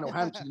was with Lionel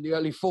Hampton in the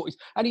early 40s.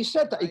 And he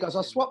said that, he goes,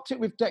 I swapped it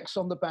with Dex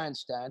on the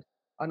bandstand,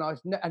 and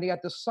he had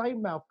the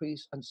same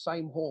mouthpiece and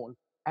same horn,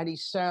 and he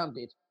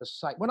sounded the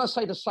same. When I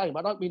say the same,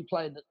 I don't mean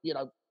playing,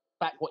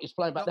 back what he's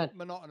playing back then.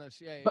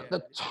 Monotonous, But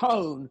the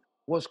tone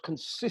was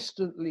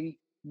consistently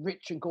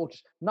rich and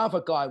gorgeous.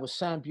 Another guy was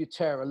Sam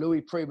Butera,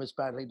 Louis Prima's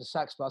band leader, the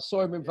saxophone. I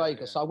saw him in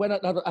Vegas. I went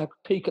at a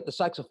peek at the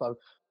saxophone,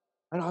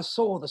 and I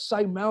saw the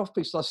same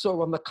mouthpiece I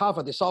saw on the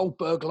cover, this old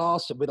Berg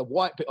Larsen with a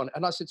white bit on it.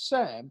 And I said,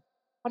 Sam,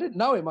 I didn't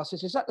know him. I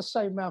said, is that the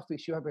same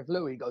mouthpiece you have with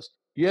Louis? He goes,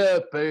 yeah,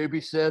 babe,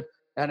 he said,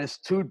 and it's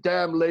too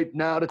damn late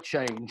now to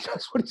change.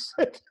 That's what he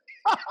said.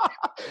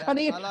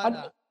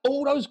 And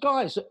all those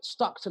guys that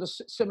stuck to the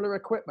similar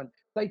equipment,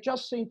 they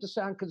just seem to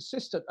sound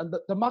consistent. And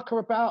the mucker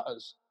about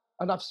us,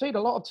 and I've seen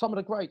a lot of some of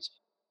the greats,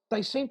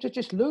 they seem to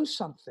just lose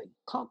something.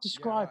 Can't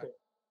describe it.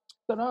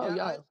 Don't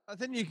know. I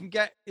think you can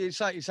get, it's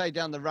like you say,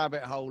 down the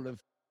rabbit hole of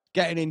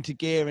getting into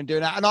gear and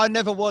doing that. And I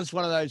never was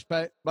one of those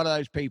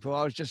people.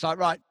 I was just like,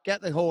 right,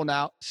 get the horn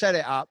out, set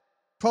it up,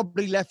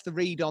 probably left the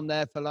reed on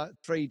there for like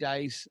 3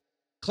 days,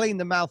 clean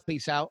the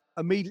mouthpiece out,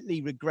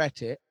 immediately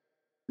regret it.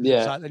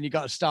 Yeah. Like, then you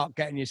got to start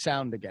getting your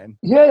sound again.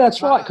 Yeah,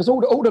 that's right. Because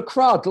all the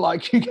crowd,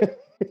 like, you get.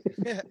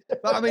 Yeah,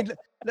 but I mean,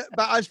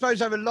 but I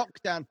suppose over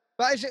lockdown,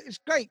 but it's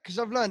great because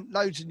I've learned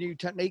loads of new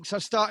techniques. I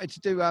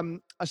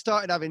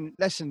started having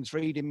lessons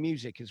reading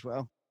music as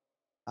well.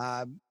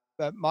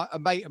 But a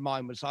mate of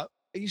mine was like,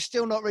 are you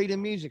still not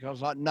reading music? I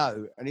was like,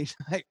 no. And he's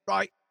like,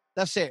 right,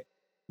 that's it.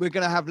 We're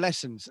going to have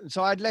lessons. And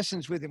so I had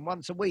lessons with him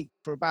once a week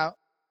for about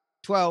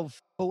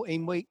 12,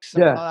 14 weeks,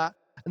 something like that.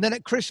 And then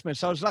at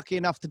Christmas, I was lucky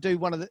enough to do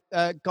one of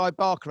the, Guy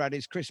Barker had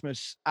his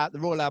Christmas at the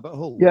Royal Albert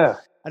Hall. Yeah.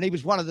 And he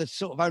was one of the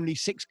sort of only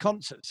 6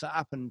 concerts that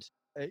happened,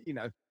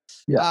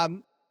 Yeah.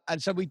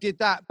 And so we did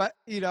that. But,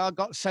 I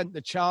got sent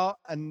the chart,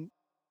 and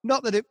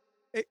not that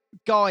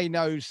Guy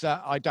knows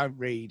that I don't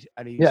read.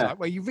 And he's like,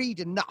 well, you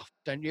read enough,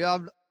 don't you?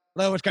 And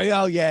I always go,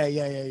 oh, yeah.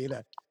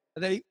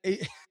 And then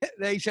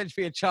he sends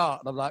me a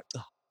chart, and I'm like,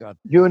 oh, God.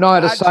 You and I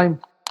are the same.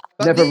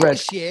 Never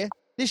read.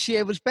 This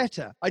year was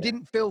better. I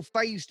didn't feel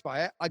phased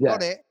by it. I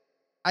got it.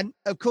 And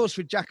of course,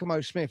 with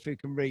Giacomo Smith, who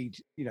can read,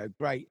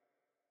 great.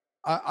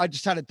 I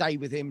just had a day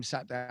with him,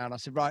 sat down. I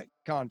said, right,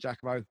 come on,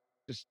 Giacomo,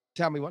 just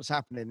tell me what's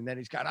happening. And then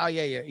he's going, oh,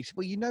 yeah. He said,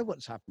 well, you know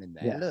what's happening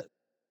there. Yeah. Look,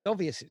 it's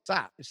obvious it's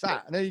that.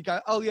 And then you go,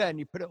 oh, yeah, and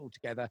you put it all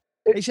together.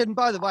 He said, and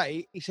by the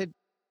way, he said,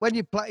 when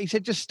you play, he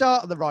said, just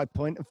start at the right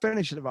point and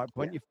finish at the right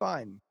point, you're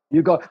fine.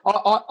 You got,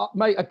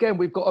 mate, again,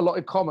 we've got a lot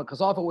in common because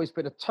I've always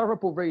been a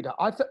terrible reader.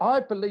 I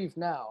believe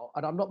now,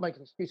 and I'm not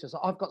making excuses,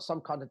 I've got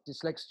some kind of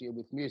dyslexia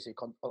with music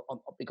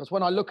because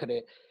when I look at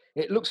it,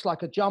 it looks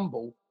like a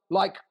jumble,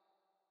 like,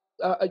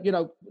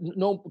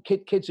 normal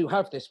kids who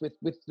have this with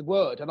the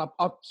word. And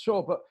I'm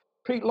sure, but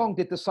Pete Long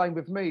did the same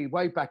with me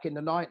way back in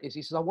the 90s.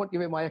 He says, I want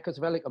you in my Echoes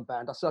of Ellington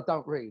band. I said, I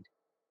don't read.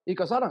 He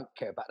goes, I don't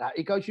care about that.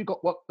 He goes, you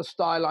got the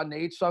style I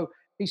need. So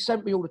he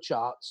sent me all the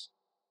charts.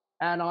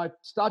 And I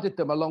studied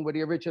them along with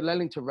the original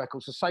Ellington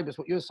records, the same as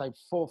what you were saying,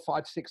 4,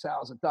 5, 6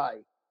 hours a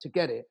day to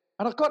get it.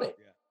 And I got it.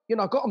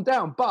 I got them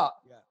down, but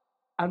Yeah.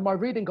 and my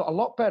reading got a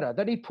lot better.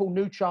 Then he'd pull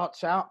new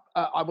charts out.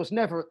 I was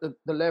never at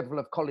the level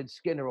of Colin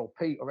Skinner or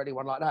Pete or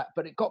anyone like that,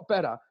 but it got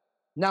better.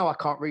 Now I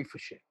can't read for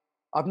shit.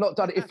 I've not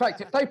done it. In fact,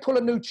 if they pull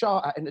a new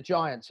chart out in the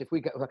Giants, if we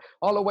get,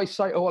 I'll always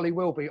say to Ollie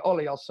Wilby,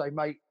 Ollie, I'll say,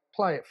 mate,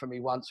 play it for me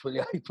once, will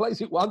you? He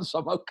plays it once,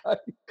 I'm okay.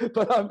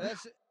 But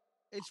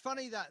it's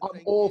funny that I'm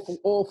thing.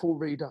 awful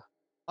reader.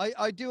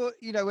 I do,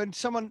 when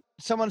someone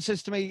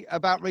says to me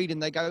about reading,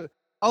 they go,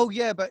 "Oh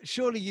yeah, but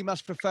surely you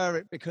must prefer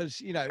it because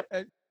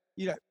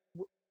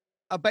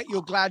I bet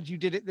you're glad you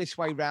did it this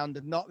way round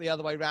and not the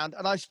other way round."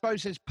 And I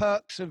suppose there's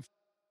perks of,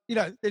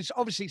 there's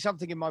obviously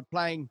something in my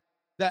playing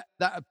that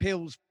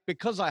appeals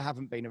because I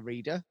haven't been a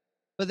reader.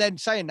 But then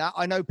saying that,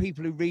 I know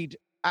people who read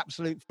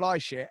absolute fly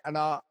shit and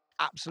are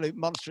absolute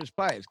monstrous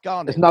players.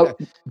 Garnet.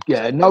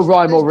 There's no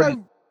rhyme or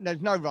reason.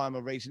 There's no rhyme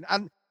or reason.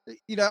 And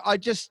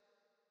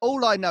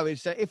all I know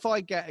is that if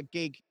I get a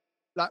gig,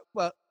 Guy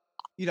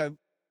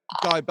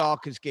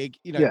Barker's gig,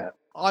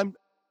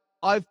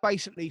 I've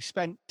basically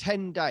spent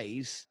 10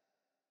 days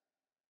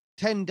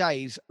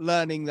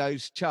learning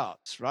those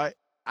charts, right?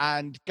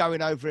 And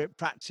going over it,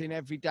 practicing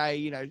every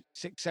day,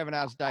 6-7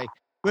 hours a day.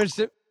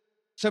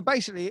 So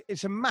basically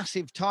it's a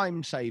massive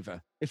time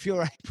saver if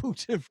you're able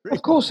to read.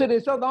 Of course it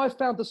is. I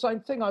found the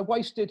same thing.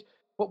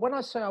 But when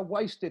I say I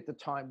wasted the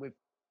time with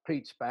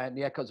Pete's band,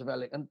 the Echoes of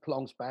Ellington,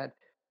 Plong's band,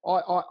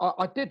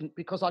 I didn't,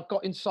 because I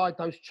got inside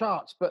those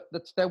charts. But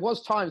there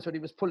was times when he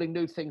was pulling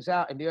new things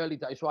out in the early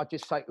days where I'd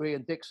just say to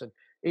Ian Dixon,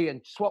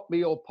 Ian, swap me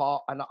your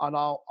part and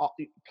I'll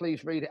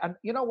please read it. And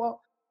you know what?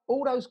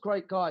 All those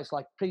great guys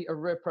like Peter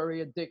Ripper,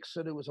 Ian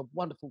Dixon, who was a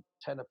wonderful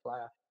tenor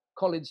player,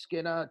 Colin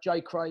Skinner,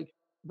 Jay Craig,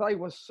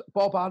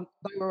 Bob Hunt,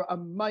 they were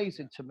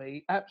amazing to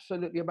me,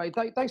 absolutely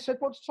amazing. They said,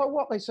 well, so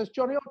what? They says,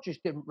 Johnny Hodges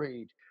didn't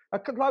read.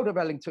 A load of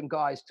Ellington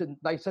guys didn't.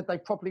 They said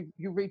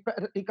you read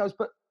better. He goes,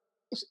 but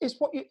it's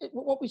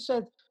what we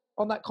said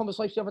on that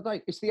conversation the other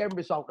day. It's the end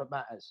result that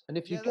matters. And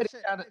if you get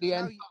it down at the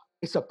end,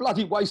 it's a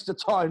bloody waste of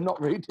time not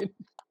reading.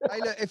 Hey,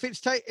 look, if it's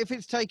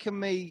taken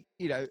me,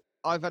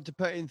 I've had to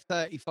put in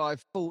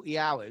 35, 40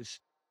 hours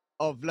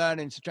of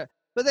learning to try.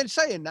 But then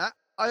saying that,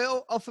 I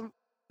often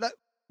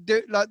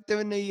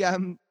doing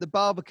the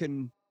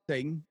Barbican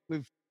thing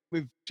with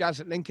Jazz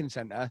at Lincoln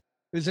Center.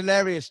 It was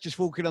hilarious, just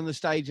walking on the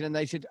stage, and then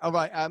they said, "All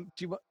right,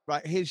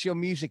 here's your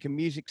music and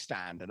music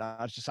stand," and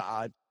I was just like,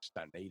 "I just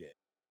don't need it,"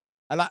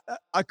 and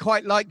I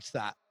quite liked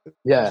that.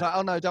 Yeah. I was like,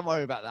 "Oh no, don't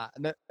worry about that."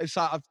 And it's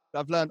like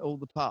I've learned all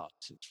the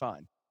parts. It's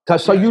fine.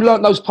 So you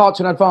learned those parts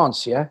in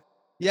advance, yeah?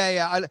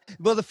 Yeah.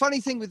 Well, the funny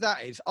thing with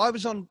that is, I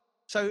was on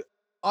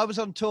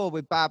tour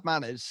with Bad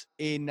Manners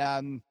in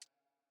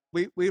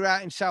we were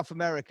out in South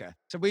America,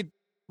 so we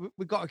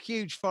got a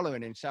huge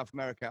following in South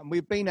America, and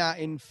we've been out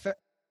in.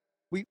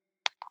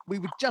 We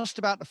were just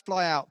about to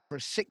fly out for a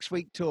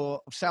 6-week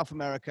tour of South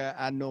America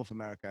and North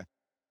America.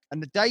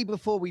 And the day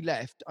before we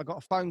left, I got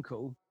a phone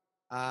call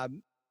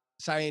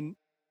saying,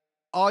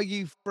 "Are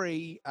you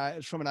free?" It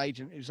was from an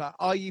agent. It was like,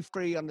 "Are you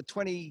free on the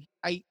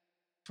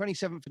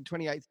 27th and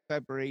 28th of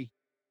February?"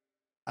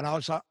 And I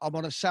was like, "I'm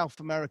on a South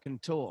American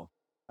tour."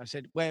 I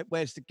said,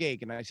 "Where's the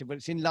gig?" And they said, "Well,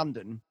 it's in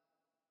London."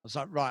 I was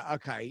like, "Right,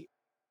 okay."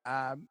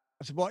 I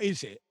said, "What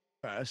is it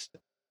first?"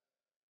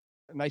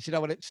 And they said,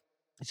 "Oh, well, it's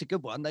a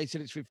good one." They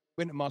said it's with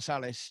Wynton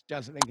Marsalis,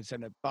 Jazz at Lincoln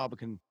Center,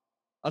 Barbican.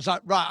 I was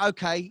like, "Right,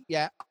 okay,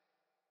 yeah."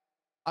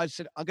 I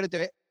said, "I'm going to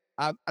do it."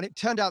 And it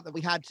turned out that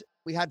we had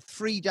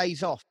 3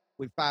 days off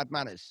with Bad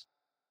Manners,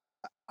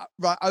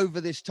 right over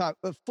this time.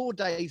 4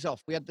 days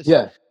off. We had this,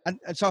 and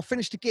so I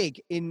finished a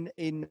gig in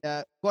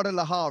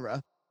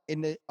Guadalajara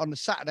on the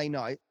Saturday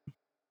night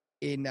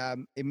in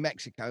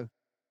Mexico,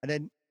 and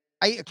then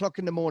 8 o'clock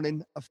in the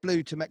morning I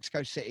flew to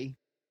Mexico City,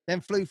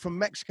 then flew from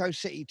Mexico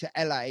City to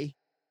LA.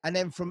 And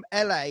then from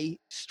LA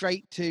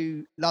straight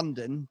to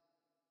London,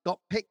 got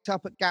picked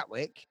up at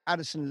Gatwick,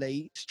 Addison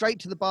Lee, straight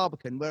to the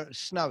Barbican where it was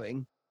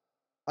snowing.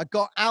 I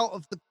got out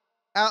of the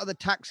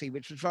taxi,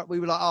 which was we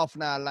were like half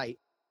an hour late.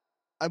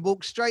 I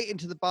walked straight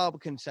into the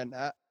Barbican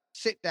Centre,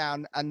 sit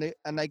down, and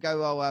they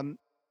go, "Oh,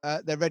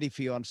 they're ready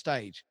for you on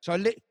stage." So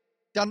I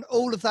done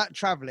all of that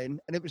travelling,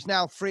 and it was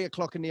now 3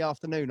 o'clock in the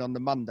afternoon on the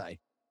Monday.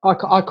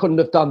 I couldn't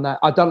have done that.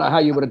 I don't know how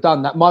you would have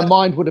done that. My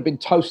mind would have been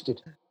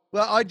toasted.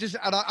 Well, I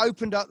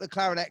opened up the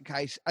clarinet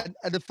case, and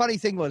the funny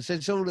thing was,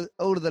 there's all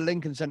of the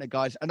Lincoln Center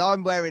guys, and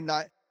I'm wearing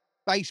like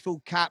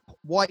baseball cap,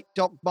 white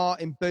Doc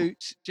Martin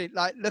boots,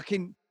 like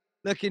looking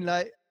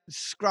like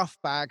scruff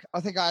bag.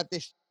 I think I had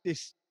this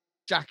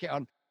jacket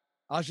on.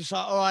 I was just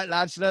like, "All right,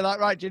 lads." So they're like,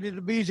 "Right, do you need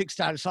a music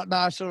stand?" It's like,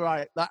 "No, it's all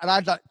right." And I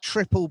had like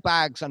triple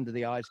bags under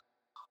the eyes,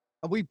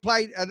 and we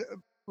played, and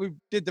we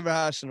did the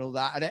rehearsal and all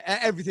that, and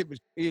everything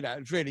was, it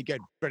was really good,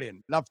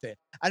 brilliant, loved it.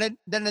 And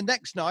then the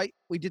next night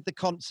we did the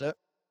concert.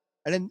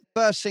 And then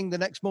first thing the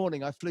next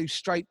morning, I flew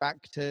straight back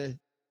to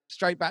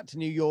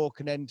New York,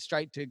 and then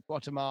straight to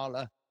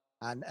Guatemala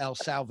and El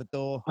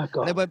Salvador.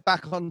 And then went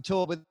back on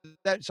tour with.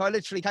 So I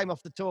literally came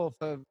off the tour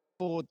for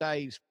 4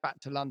 days back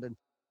to London.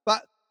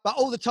 But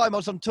all the time I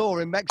was on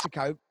tour in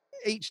Mexico,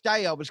 each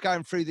day I was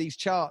going through these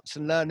charts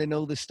and learning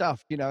all this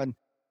stuff, and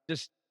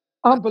just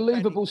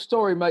Unbelievable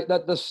story, mate.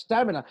 That the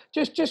stamina.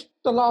 Just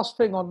the last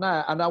thing on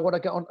that, and I want to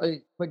get on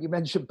when you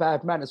mentioned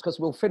bad manners, because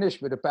we'll finish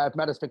with the bad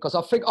manners thing. Because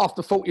I think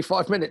after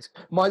 45 minutes,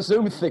 my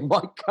Zoom thing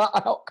might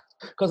cut out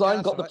because I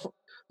ain't got the.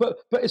 Right.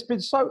 But it's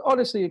been so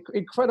honestly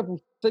incredible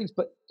things.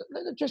 But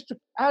just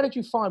how did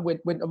you find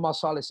Wynton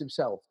Marsalis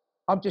himself?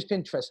 I'm just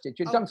interested.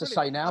 You don't have to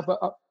say now, but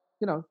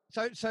you know.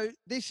 So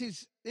this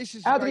is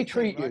How did he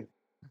treat you?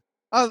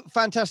 Oh,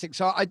 fantastic!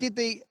 So I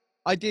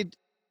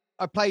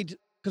played.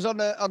 Because on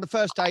the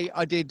first day,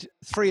 I did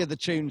 3 of the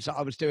tunes that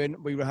I was doing.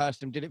 We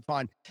rehearsed them, did it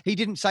fine. He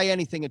didn't say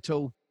anything at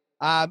all.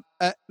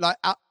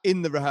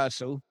 In the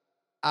rehearsal,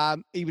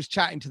 he was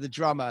chatting to the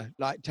drummer,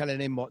 like telling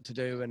him what to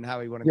do and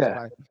how he wanted to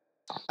play.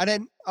 And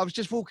then I was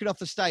just walking off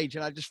the stage,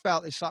 and I just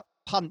felt this like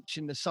punch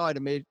in the side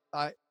of me.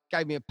 Like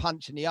gave me a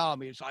punch in the arm.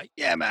 He was like,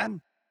 "Yeah,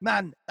 man,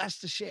 that's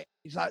the shit."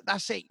 He's like,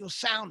 "That's it. Your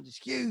sound is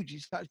huge."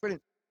 He's like, "It's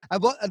brilliant."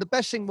 And the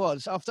best thing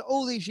was, after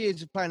all these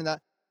years of playing that.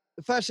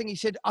 The first thing he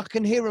said, I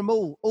can hear them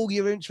all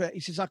your instruments. He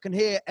says, I can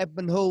hear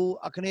Edmund Hall,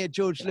 I can hear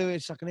George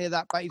Lewis, I can hear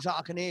that, but he's like,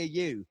 I can hear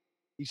you.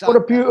 He's like, what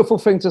a beautiful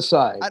thing to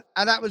say.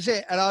 And that was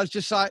it. And I was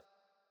just like,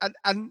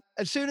 and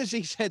as soon as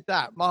he said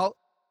that,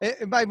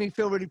 it made me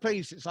feel really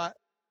pleased. It's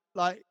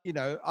like, you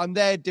know, I'm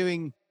there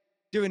doing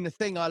the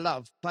thing I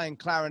love, playing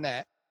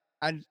clarinet,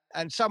 and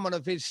someone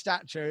of his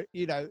stature,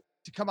 you know,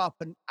 to come up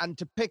and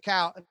to pick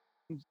out,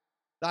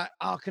 like,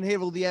 I can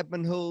hear all the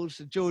Edmund Halls,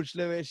 the George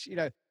Lewis, you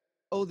know,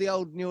 all the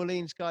old New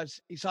Orleans guys.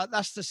 He's like,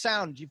 that's the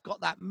sound. You've got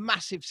that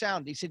massive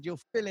sound. He said, you're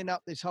filling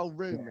up this whole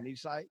room. Yeah. And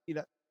he's like, you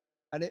know,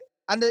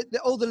 and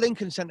all the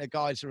Lincoln Center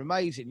guys are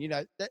amazing. You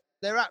know,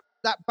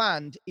 that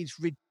band is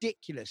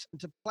ridiculous. And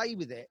to play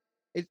with it,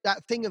 it's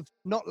that thing of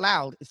not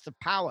loud, it's the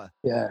power.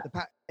 Yeah.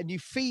 And you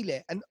feel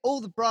it. And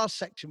all the brass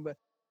section,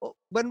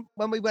 when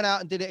we went out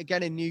and did it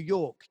again in New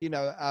York, you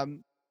know,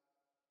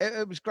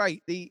 it was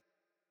great.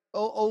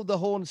 All the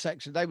horn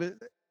section, they were,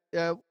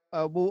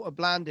 Walter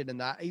Blandin and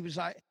that, he was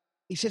like,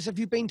 he says, have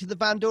you been to the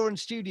Van Doren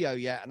studio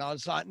yet? And I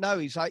was like, no.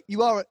 He's like,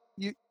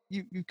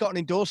 you've got an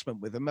endorsement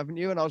with them, haven't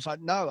you? And I was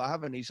like, no, I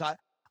haven't. He's like,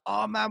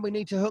 oh man, we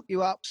need to hook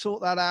you up,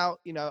 sort that out.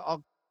 You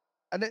know,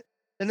 then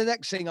the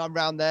next thing I'm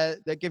round there,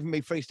 they're giving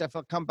me free stuff.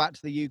 I'll come back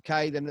to the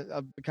UK, then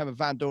I become a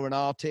Van Doren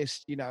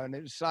artist, you know, and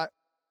it was like,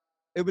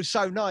 it was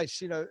so nice,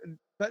 you know,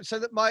 but so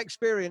that my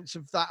experience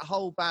of that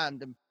whole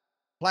band and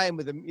playing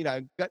with them, you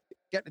know,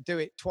 get to do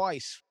it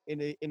twice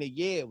in a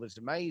year was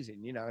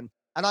amazing, you know,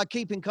 and I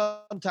keep in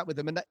contact with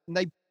them, and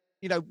they,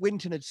 you know,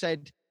 Wynton had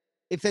said,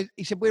 he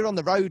said, we're on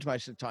the road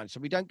most of the time,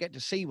 so we don't get to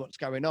see what's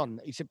going on.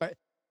 He said, but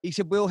he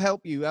said, we'll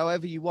help you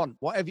however you want,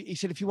 whatever. He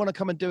said, if you want to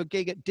come and do a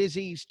gig at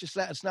Dizzy's, just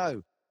let us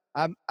know.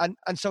 And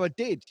so I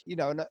did, you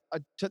know, and I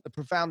took the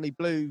Profoundly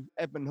Blue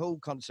Edmund Hall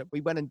concert.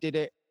 We went and did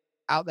it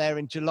out there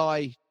in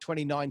July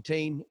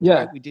 2019.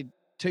 Yeah. We did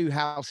 2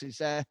 houses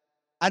there.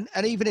 And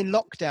even in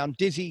lockdown,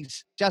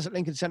 Dizzy's Jazz at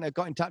Lincoln Center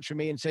got in touch with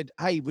me and said,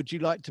 hey, would you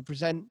like to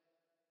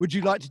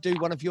do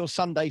one of your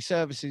Sunday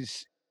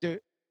services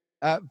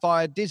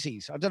via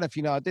Dizzy's? I don't know if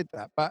you know I did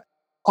that, but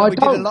so I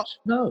don't.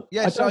 No.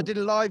 Yeah, I did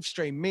a live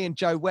stream, me and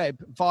Joe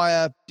Webb,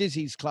 via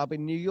Dizzy's Club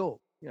in New York.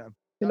 You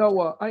know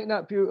what? Ain't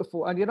that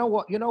beautiful? And you know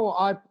what?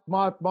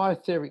 My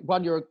theory.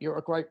 One, you're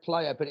a great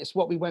player, but it's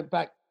what we went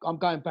back. I'm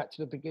going back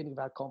to the beginning of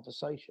our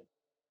conversation.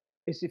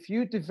 Is if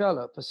you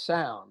develop a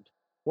sound,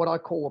 what I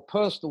call a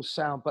personal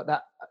sound, but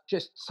that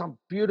just some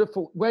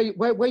beautiful where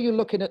you're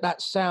looking at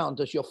that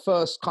sound as your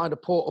first kind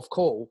of port of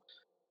call,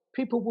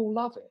 people will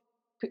love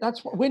it.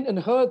 That's what Wynton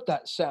heard,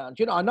 that sound.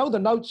 You know, I know the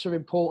notes are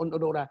important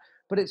and all that,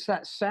 but it's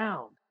that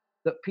sound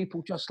that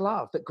people just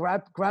love, that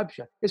grabs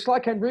you. It's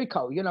like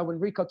Enrico, you know, when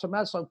Enrico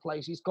Tommaso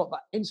plays, he's got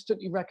that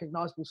instantly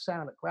recognizable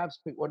sound that grabs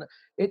people. And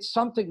it's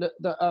something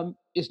that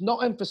is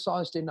not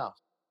emphasized enough.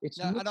 It's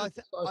no, and I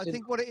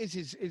think what it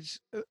is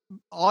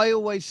I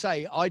always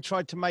say I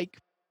tried to make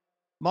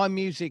my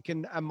music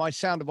and my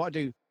sound of what I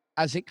do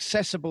as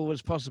accessible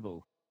as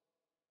possible.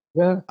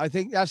 Yeah. I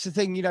think that's the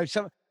thing, you know,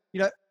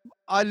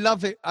 I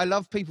love it. I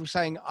love people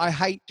saying, I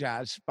hate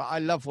jazz, but I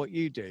love what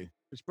you do.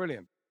 It's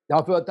brilliant.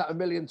 I've heard that a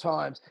million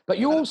times, but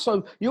you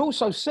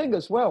also sing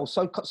as well.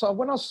 So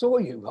when I saw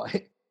you,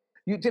 right,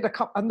 you did a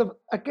couple, and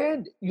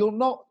again, you're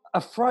not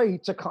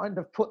afraid to kind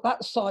of put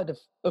that side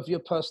of your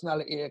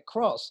personality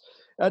across.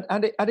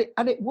 And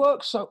it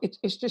works. So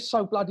it's just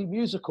so bloody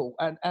musical,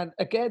 and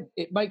again,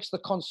 it makes the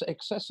concert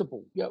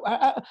accessible. You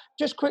know,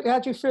 just quickly, how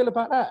do you feel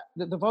about that?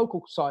 The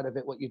vocal side of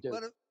it, what you do?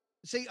 Well,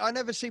 see, I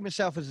never see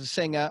myself as a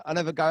singer. I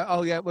never go,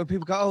 oh yeah. When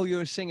people go, oh,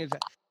 you're a singer.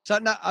 So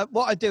no,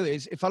 what I do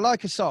is, if I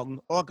like a song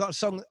or I've got a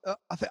song,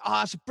 I think, oh,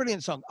 that's a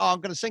brilliant song. Oh,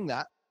 I'm going to sing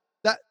that.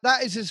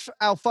 That is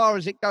how far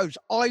as it goes.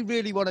 I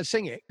really want to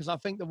sing it because I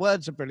think the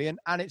words are brilliant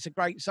and it's a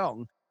great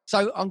song.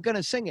 So I'm going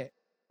to sing it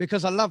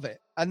because I love it,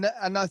 and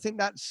I think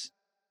that's.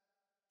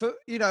 But,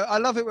 you know, I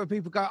love it when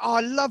people go, oh, I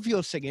love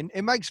your singing.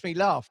 It makes me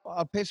laugh.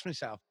 I piss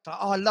myself. Like,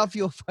 oh, I love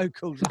your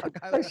vocals.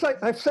 They've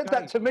said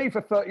that to me for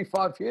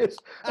 35 years.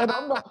 And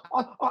I'm not,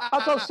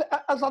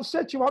 as I've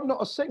said to you, I'm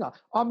not a singer.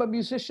 I'm a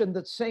musician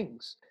that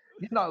sings.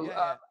 You know,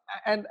 Yeah,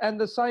 and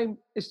the same.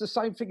 It's the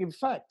same thing. In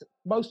fact,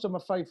 most of my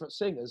favourite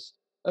singers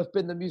have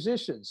been the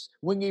musicians.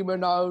 Wingy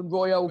Manone,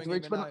 Roy Wingy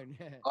Eldridge. Manone,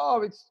 yeah.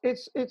 Oh,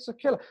 it's a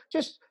killer.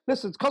 Just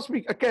listen, because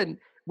we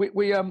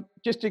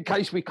just in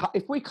case we cut,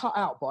 if we cut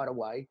out, by the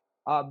way,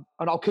 and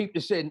I'll keep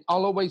this in. I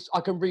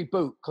can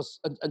reboot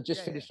and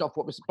just finish off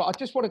what was. But I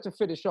just wanted to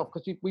finish off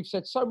because we've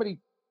said so many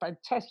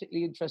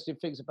fantastically interesting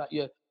things about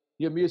your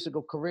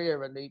musical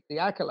career and the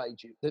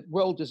accolades, the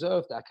well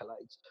deserved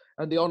accolades,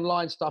 and the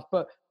online stuff.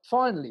 But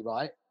finally,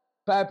 right,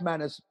 Bad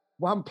Manners,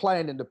 one,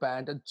 playing in the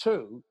band, and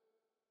two,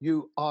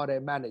 you are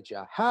their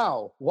manager.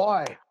 How?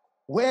 Why?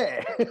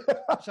 Where?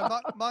 So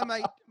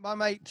my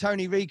mate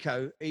Tony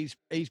Rico, he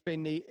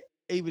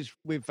was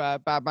with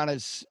Bad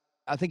Manners.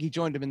 I think he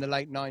joined them in the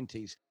late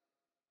 90s.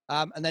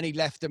 And then he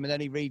left them and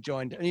then he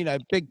rejoined. And, you know,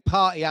 big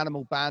party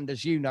animal band,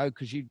 as you know,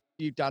 because you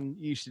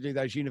used to do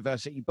those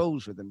university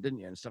balls with them, didn't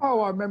you? And stuff.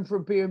 Oh, I remember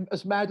them being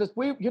as mad as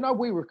we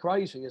were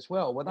crazy as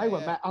well. When they were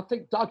mad, I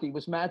think Dougie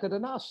was madder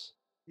than us.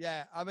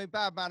 Yeah, I mean,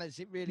 Bad Manners,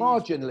 it really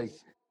marginally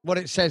is what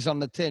it says on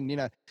the tin, you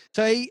know.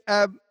 So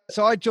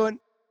so I joined.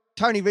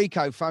 Tony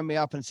Rico phoned me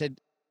up and said,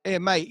 "Here,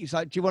 mate," he's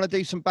like, "Do you want to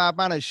do some Bad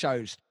Manners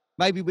shows?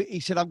 Maybe," he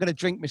said, "I'm going to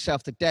drink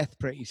myself to death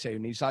pretty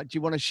soon." He's like, "Do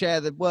you want to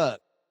share the work?"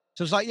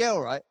 So I was like, "Yeah,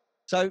 all right."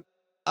 So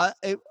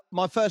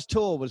my first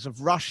tour was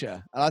of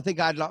Russia, and I think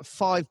I had like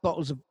 5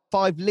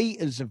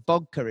 liters of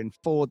vodka in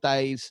 4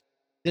 days.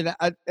 You know,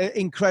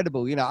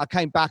 incredible. You know, I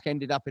came back,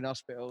 ended up in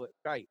hospital. It's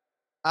great.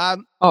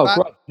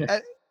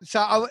 Great. So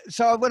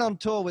I went on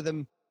tour with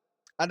them,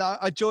 and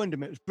I joined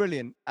them. It was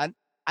brilliant. And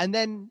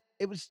then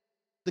it was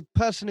the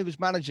person who was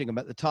managing him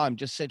at the time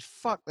just said,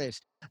 "Fuck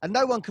this." And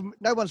no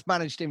one's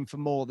managed him for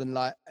more than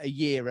like a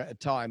year at a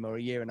time or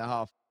a year and a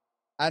half.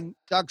 And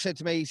Doug said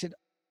to me,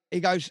 he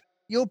goes,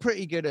 "You're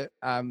pretty good at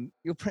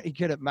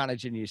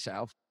managing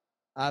yourself."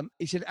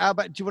 He said, "How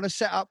about, do you want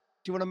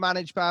to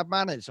manage Bad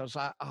Manners?" I was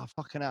like, "Oh,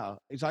 fucking hell."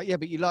 He's like, "Yeah,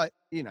 but you like,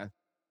 you know,"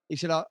 he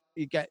said,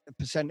 "You get a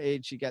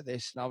percentage, you get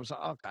this." And I was like,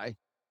 "Okay,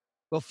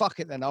 well,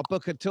 fuck it then. I'll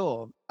book a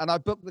tour." And I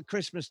booked the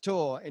Christmas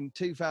tour in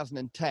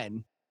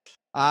 2010.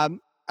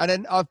 And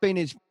then I've been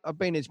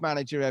his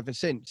manager ever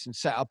since, and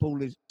set up all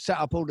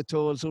the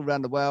tours all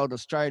around the world: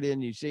 Australia,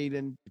 New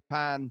Zealand,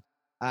 Japan,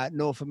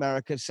 North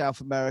America,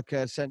 South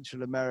America,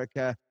 Central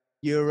America,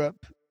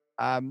 Europe.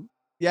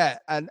 Yeah,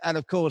 and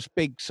of course,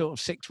 big sort of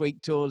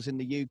 6-week tours in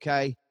the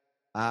UK.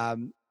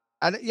 And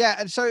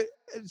so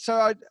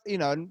I, you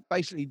know, and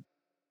basically,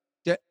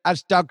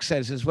 as Doug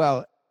says as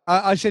well,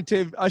 I said to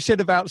him, I said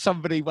about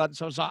somebody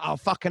once, I was like, "Oh,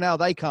 fucking hell,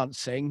 they can't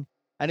sing."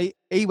 And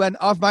he went,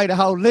 "I've made a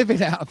whole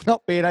living out of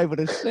not being able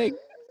to sing."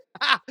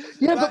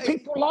 Yeah, but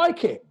people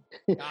like it.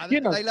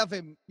 You know, they love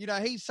him. You know,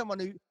 he's someone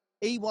who,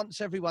 he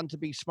wants everyone to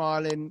be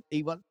smiling.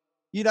 He wants,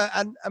 you know,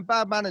 and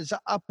Bad Manners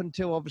up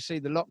until obviously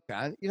the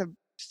lockdown, you know,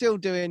 still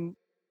doing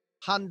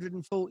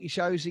 140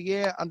 shows a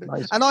year.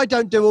 Nice. And I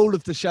don't do all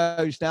of the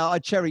shows now. I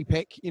cherry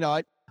pick. You know,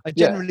 I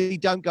generally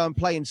don't go and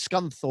play in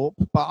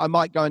Scunthorpe, but I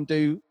might go and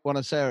do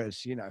Buenos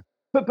Aires, you know.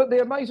 But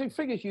the amazing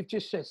thing is, you've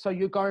just said, so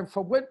you're going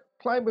from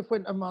playing with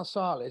Wynton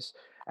Marsalis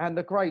and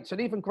the greats, and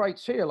even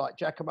greats here like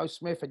Giacomo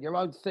Smith and your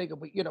own thing,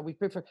 and we've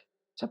been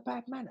to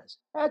Bad Manners.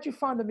 How do you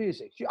find the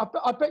music?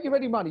 I bet you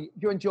any money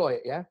you enjoy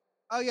it, yeah?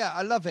 Oh yeah,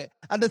 I love it.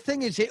 And the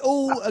thing is, it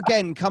all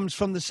again comes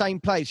from the same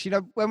place. You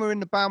know, when we're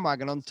in the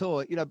bandwagon on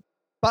tour, you know,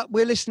 but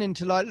we're listening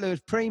to like Louis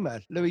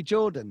Prima, Louis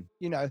Jordan,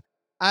 you know,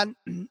 and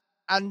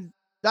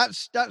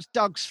that's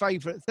Doug's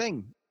favorite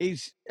thing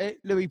is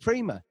Louis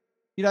Prima.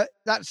 You know,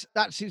 that's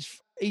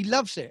he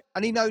loves it,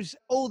 and he knows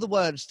all the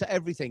words to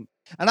everything.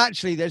 And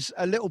actually, there's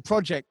a little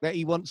project that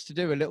he wants to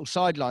do, a little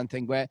sideline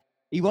thing where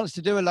he wants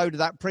to do a load of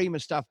that Prima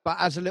stuff, but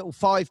as a little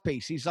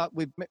 5-piece. He's like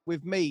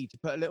with me to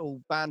put a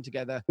little band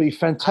together. Be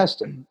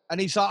fantastic. And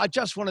he's like, I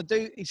just want to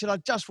do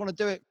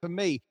it for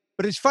me.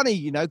 But it's funny,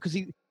 you know, because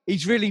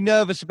he's really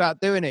nervous about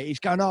doing it. He's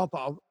going, "Oh,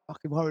 but I'm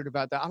fucking worried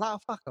about that." I'm like, "Oh,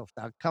 fuck off,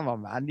 Doug. Come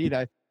on, man." You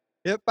know,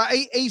 yeah, but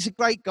he's a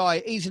great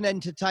guy. He's an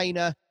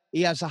entertainer.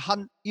 He has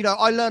you know,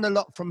 I learn a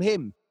lot from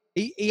him.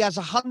 He has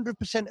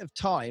 100% of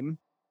time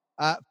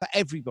for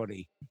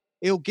everybody.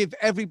 He'll give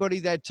everybody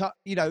their time.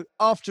 You know,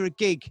 after a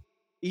gig,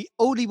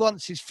 all he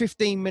wants is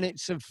 15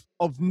 minutes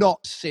of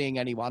not seeing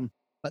anyone.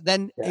 But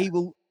then he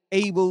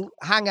will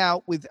hang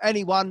out with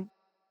anyone.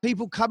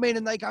 People come in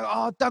and they go,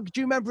 "Oh, Doug,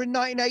 do you remember in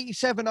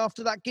 1987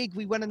 after that gig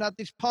we went and had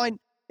this pint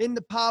in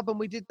the pub and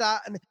we did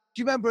that? And do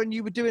you remember? And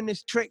you were doing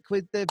this trick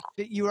with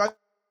you were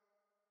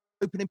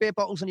opening beer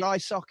bottles on your eye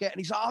socket." And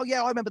he's like, "Oh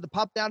yeah, I remember the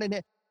pub down in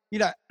here." You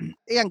know,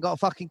 he ain't got a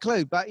fucking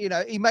clue, but you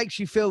know, he makes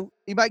them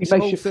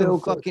all feel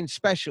fucking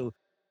special.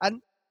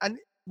 And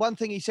one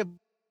thing he said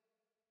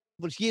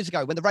was years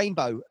ago when the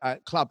Rainbow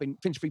Club in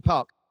Finsbury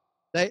Park,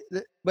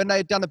 when they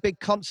had done a big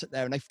concert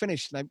there and they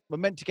finished, and they were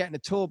meant to get in a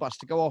tour bus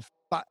to go off,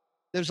 but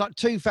there was like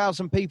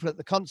 2,000 people at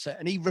the concert,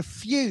 and he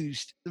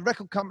refused. The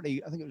record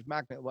company, I think it was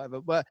Magnet or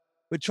whatever, were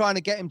trying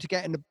to get him to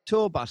get in the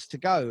tour bus to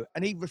go,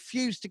 and he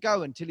refused to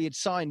go until he had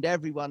signed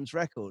everyone's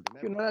record.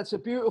 You know, that's a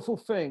beautiful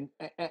thing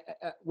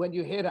when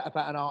you hear that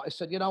about an artist.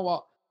 And you know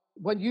what?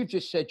 when you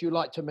just said you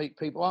like to meet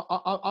people,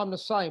 I'm the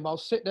same. I'll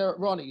sit there at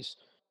Ronnie's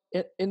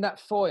in that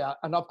foyer,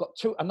 and I've got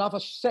another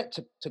set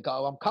to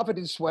go. I'm covered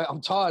in sweat.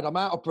 I'm tired. I'm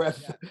out of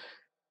breath, Yeah.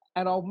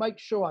 and I'll make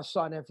sure I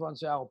sign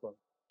everyone's album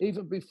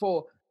even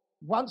before.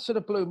 Once in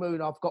a blue moon,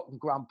 I've gotten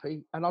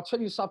grumpy, and I'll tell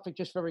you something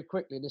just very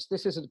quickly.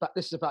 This is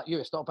about you.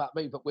 It's not about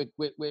me, but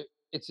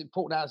it's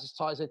important as this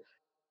ties in.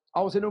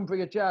 I was in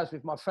Umbria Jazz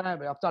with my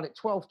family. I've done it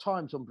 12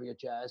 times, Umbria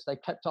Jazz. They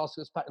kept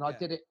asking us back, and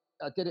Yeah.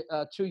 I did it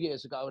 2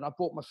 years ago, and I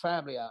brought my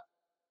family out.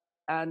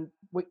 And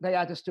they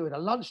had us doing a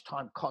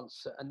lunchtime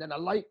concert and then a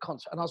late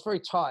concert, and I was very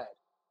tired.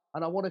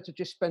 And I wanted to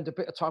just spend a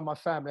bit of time with my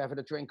family having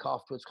a drink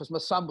afterwards, because my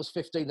son was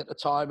 15 at the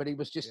time, and he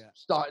was just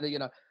starting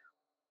to,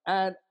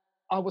 And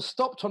I was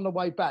stopped on the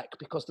way back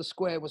because the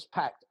square was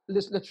packed,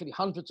 literally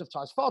hundreds of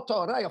times.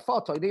 Foto,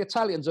 foto. The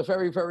Italians are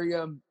very, very,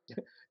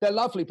 they're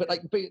lovely, but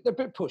they're a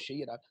bit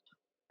pushy,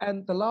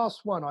 And the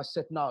last one, I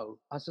said no.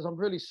 I said, I'm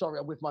really sorry.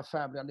 I'm with my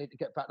family. I need to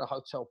get back to the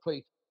hotel,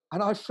 please.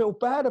 And I feel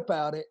bad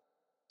about it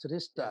to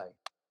this day.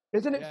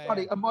 Isn't it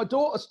funny? Yeah. And my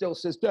daughter still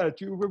says, Dad,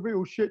 you were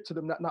real shit to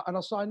them that night. And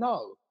I say,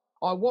 no,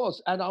 I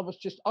was. And I was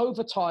just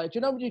overtired.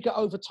 You know when you get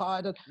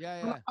overtired? And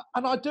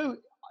I do,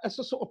 as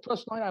the sort of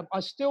person I am, I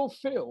still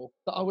feel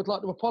that I would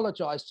like to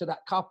apologise to that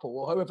couple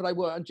or whoever they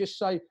were and just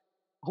say,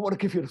 I want to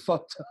give you the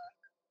photo.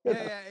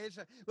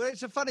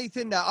 It's a funny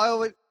thing that I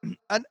always,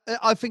 and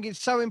I think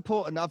it's so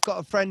important. I've got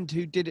a friend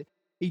who did it.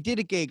 He did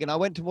a gig, and I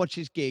went to watch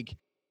his gig,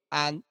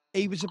 and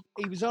he was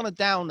on a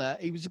downer.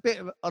 He was a bit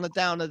on a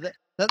downer that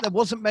there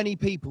wasn't many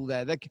people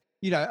there.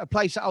 A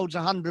place that holds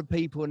 100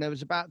 people, and there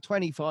was about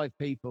 25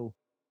 people.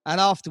 And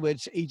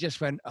afterwards, he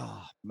just went,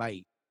 "Oh,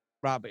 mate,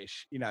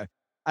 rubbish,"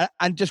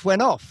 and just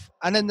went off.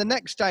 And then the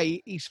next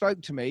day, he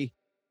spoke to me,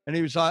 and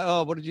he was like,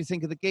 "Oh, what did you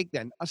think of the gig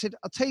then?" I said,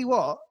 "I'll tell you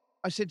what."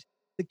 I said,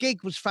 "The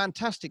gig was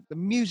fantastic. The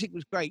music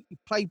was great. You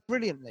played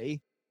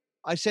brilliantly."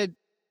 I said,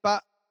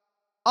 "But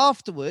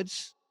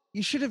afterwards,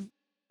 you should have,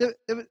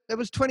 there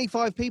was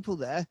 25 people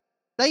there.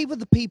 They were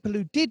the people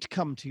who did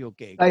come to your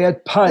gig. They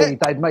had paid.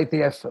 They'd made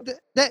the effort.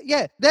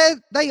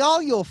 They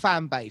are your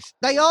fan base.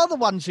 They are the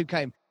ones who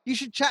came. You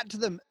should chat to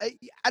them.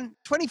 And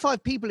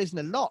 25 people isn't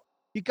a lot.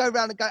 You go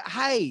around and go,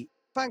 hey,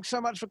 thanks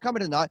so much for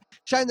coming tonight.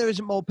 Shame there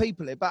isn't more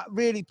people here, but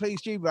really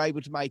pleased you were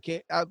able to make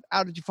it.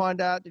 How did you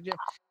find out? Did you,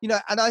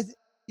 and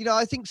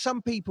I think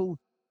some people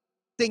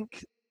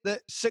think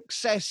that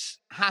success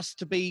has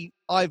to be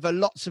either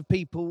lots of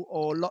people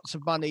or lots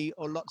of money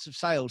or lots of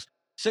sales.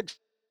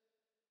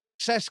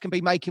 Success can be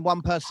making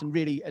one person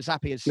really as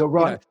happy as, you're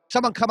right.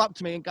 Someone come up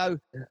to me and go,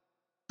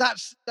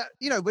 that's that,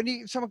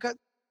 someone go,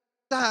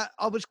 that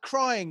I was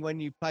crying when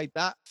you played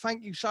that.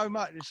 Thank you so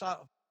much. It's like,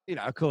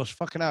 of course,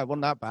 fucking hell, it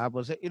wasn't that bad,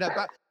 was it?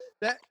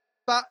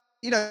 But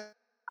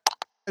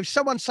if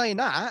someone's saying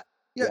that,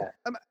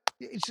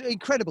 it's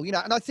incredible,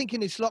 and I think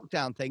in this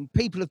lockdown thing,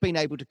 people have been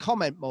able to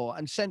comment more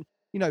and send,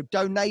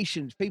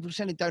 donations. People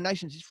sending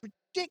donations. It's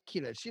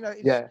ridiculous,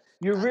 You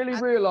really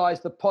realise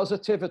the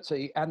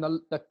positivity and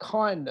the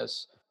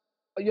kindness,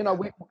 we of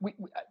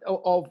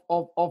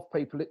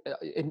people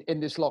in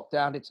this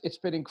lockdown. It's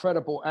been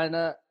incredible, and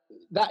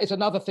that is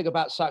another thing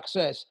about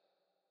success.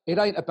 It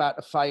ain't about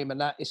the fame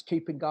and that. It's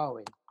keeping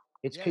going.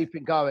 It's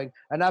keeping going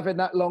and having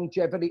that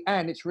longevity,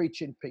 and it's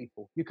reaching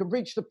people. You can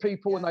reach the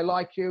people and they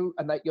like you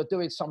and that you're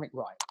doing something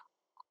right.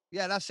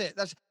 Yeah, that's it.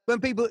 That's when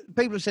people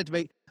have said to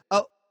me,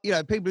 oh,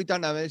 people who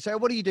don't know me, they say,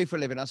 what do you do for a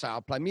living? I say, I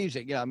play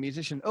music. I'm a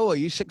musician. Oh, are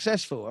you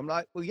successful? I'm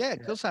like, well, yeah,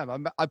 of course I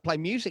am. I play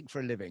music for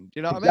a living. Do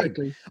you know what I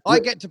mean? I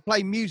get to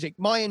play music,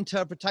 my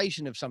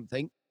interpretation of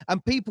something,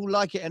 and people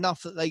like it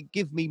enough that they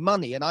give me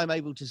money and I'm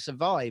able to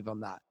survive on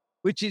that,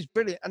 which is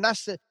brilliant. And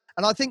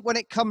and I think when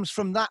it comes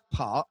from that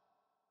part,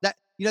 that,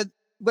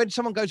 when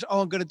someone goes,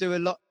 oh, I'm going to do a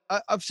lot.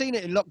 I've seen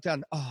it in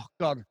lockdown. Oh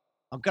God,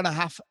 I'm going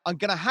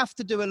to have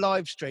to do a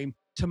live stream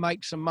to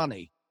make some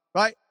money.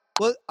 Right.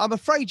 Well, I'm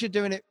afraid you're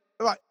doing it.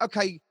 Right.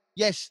 Okay.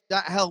 Yes,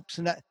 that helps.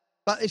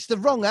 But it's the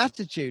wrong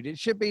attitude. It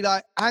should be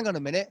like, hang on a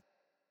minute.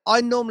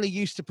 I'm normally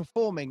used to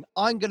performing.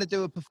 I'm going to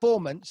do a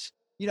performance,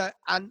 and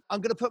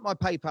I'm going to put my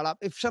PayPal up.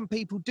 If some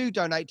people do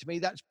donate to me,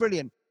 that's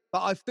brilliant.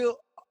 But I feel,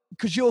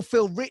 because you'll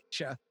feel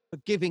richer for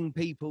giving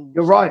people.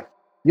 You're right.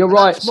 You're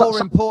right. It's more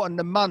important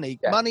than money.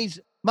 Yeah.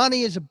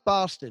 Money is a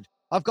bastard.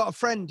 I've got a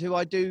friend who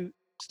I do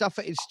stuff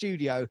at his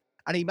studio,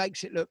 and he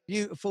makes it look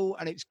beautiful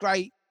and it's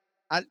great.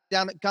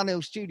 Down at Gun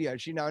Hill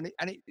Studios, and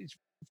it's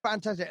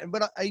fantastic. And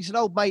he's an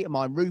old mate of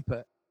mine,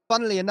 Rupert,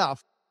 funnily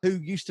enough, who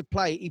used to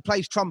play. He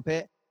plays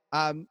trumpet,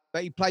 but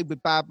he played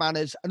with Bad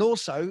Manners, and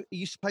also he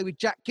used to play with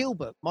Jack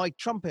Gilbert, my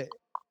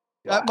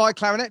my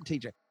clarinet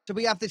teacher. So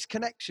we have this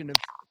connection of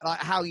like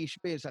how you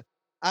should be as a.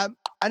 And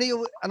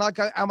I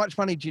go, how much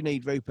money do you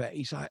need, Rupert?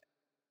 He's like,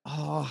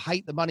 oh, I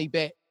hate the money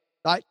bit.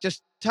 Like,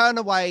 just turn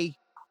away,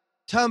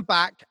 turn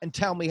back, and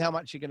tell me how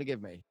much you're going to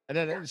give me. And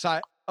then it's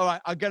like, all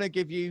right, I'm going to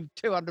give you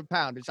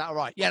 £200. Is that all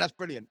right? Yeah, that's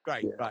brilliant.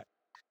 Great, right.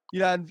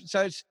 And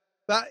so it's,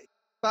 but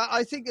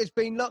I think there's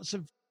been lots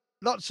of,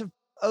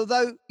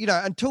 although,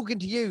 and talking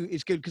to you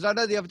is good, because I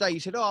know the other day you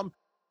said, oh, I'm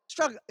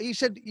struggling. You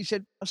said,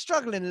 I'm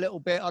struggling a little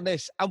bit on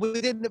this. And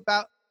within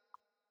about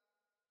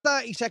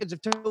 30 seconds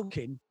of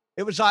talking,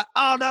 it was like,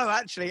 oh no,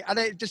 actually, and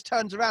it just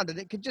turns around, and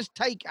it can just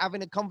take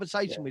having a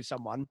conversation with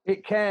someone.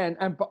 It can,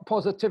 and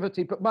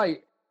positivity. But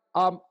mate,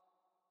 I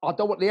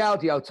don't want the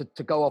audio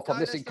to go off on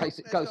this in case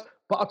it goes.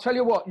 But I'll tell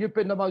you what, you've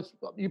been the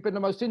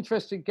most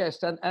interesting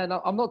guest, and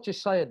I'm not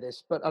just saying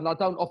this, and I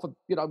don't often,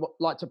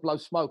 like to blow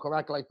smoke or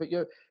accolade, but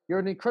you're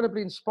an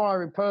incredibly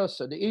inspiring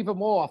person. Even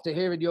more after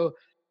hearing your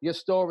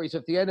stories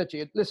of the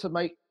energy. Listen,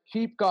 mate,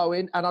 keep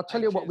going. And I'll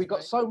tell you what, we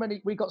got so many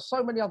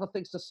other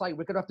things to say.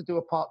 We're gonna have to do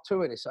a part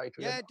 2 of this,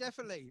 Adrian. Yeah,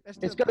 definitely.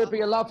 It's going to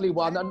be a lovely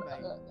one, and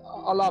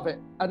I love it.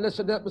 And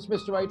listen, that was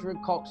Mr. Adrian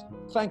Cox.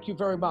 Thank you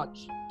very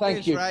much.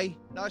 Thank you, Ray.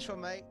 Nice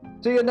one, mate.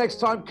 See you next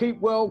time.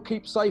 Keep well,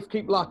 keep safe,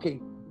 keep lucky.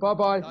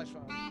 Bye-bye. Nice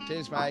one.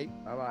 Cheers, mate.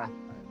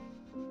 Bye-bye.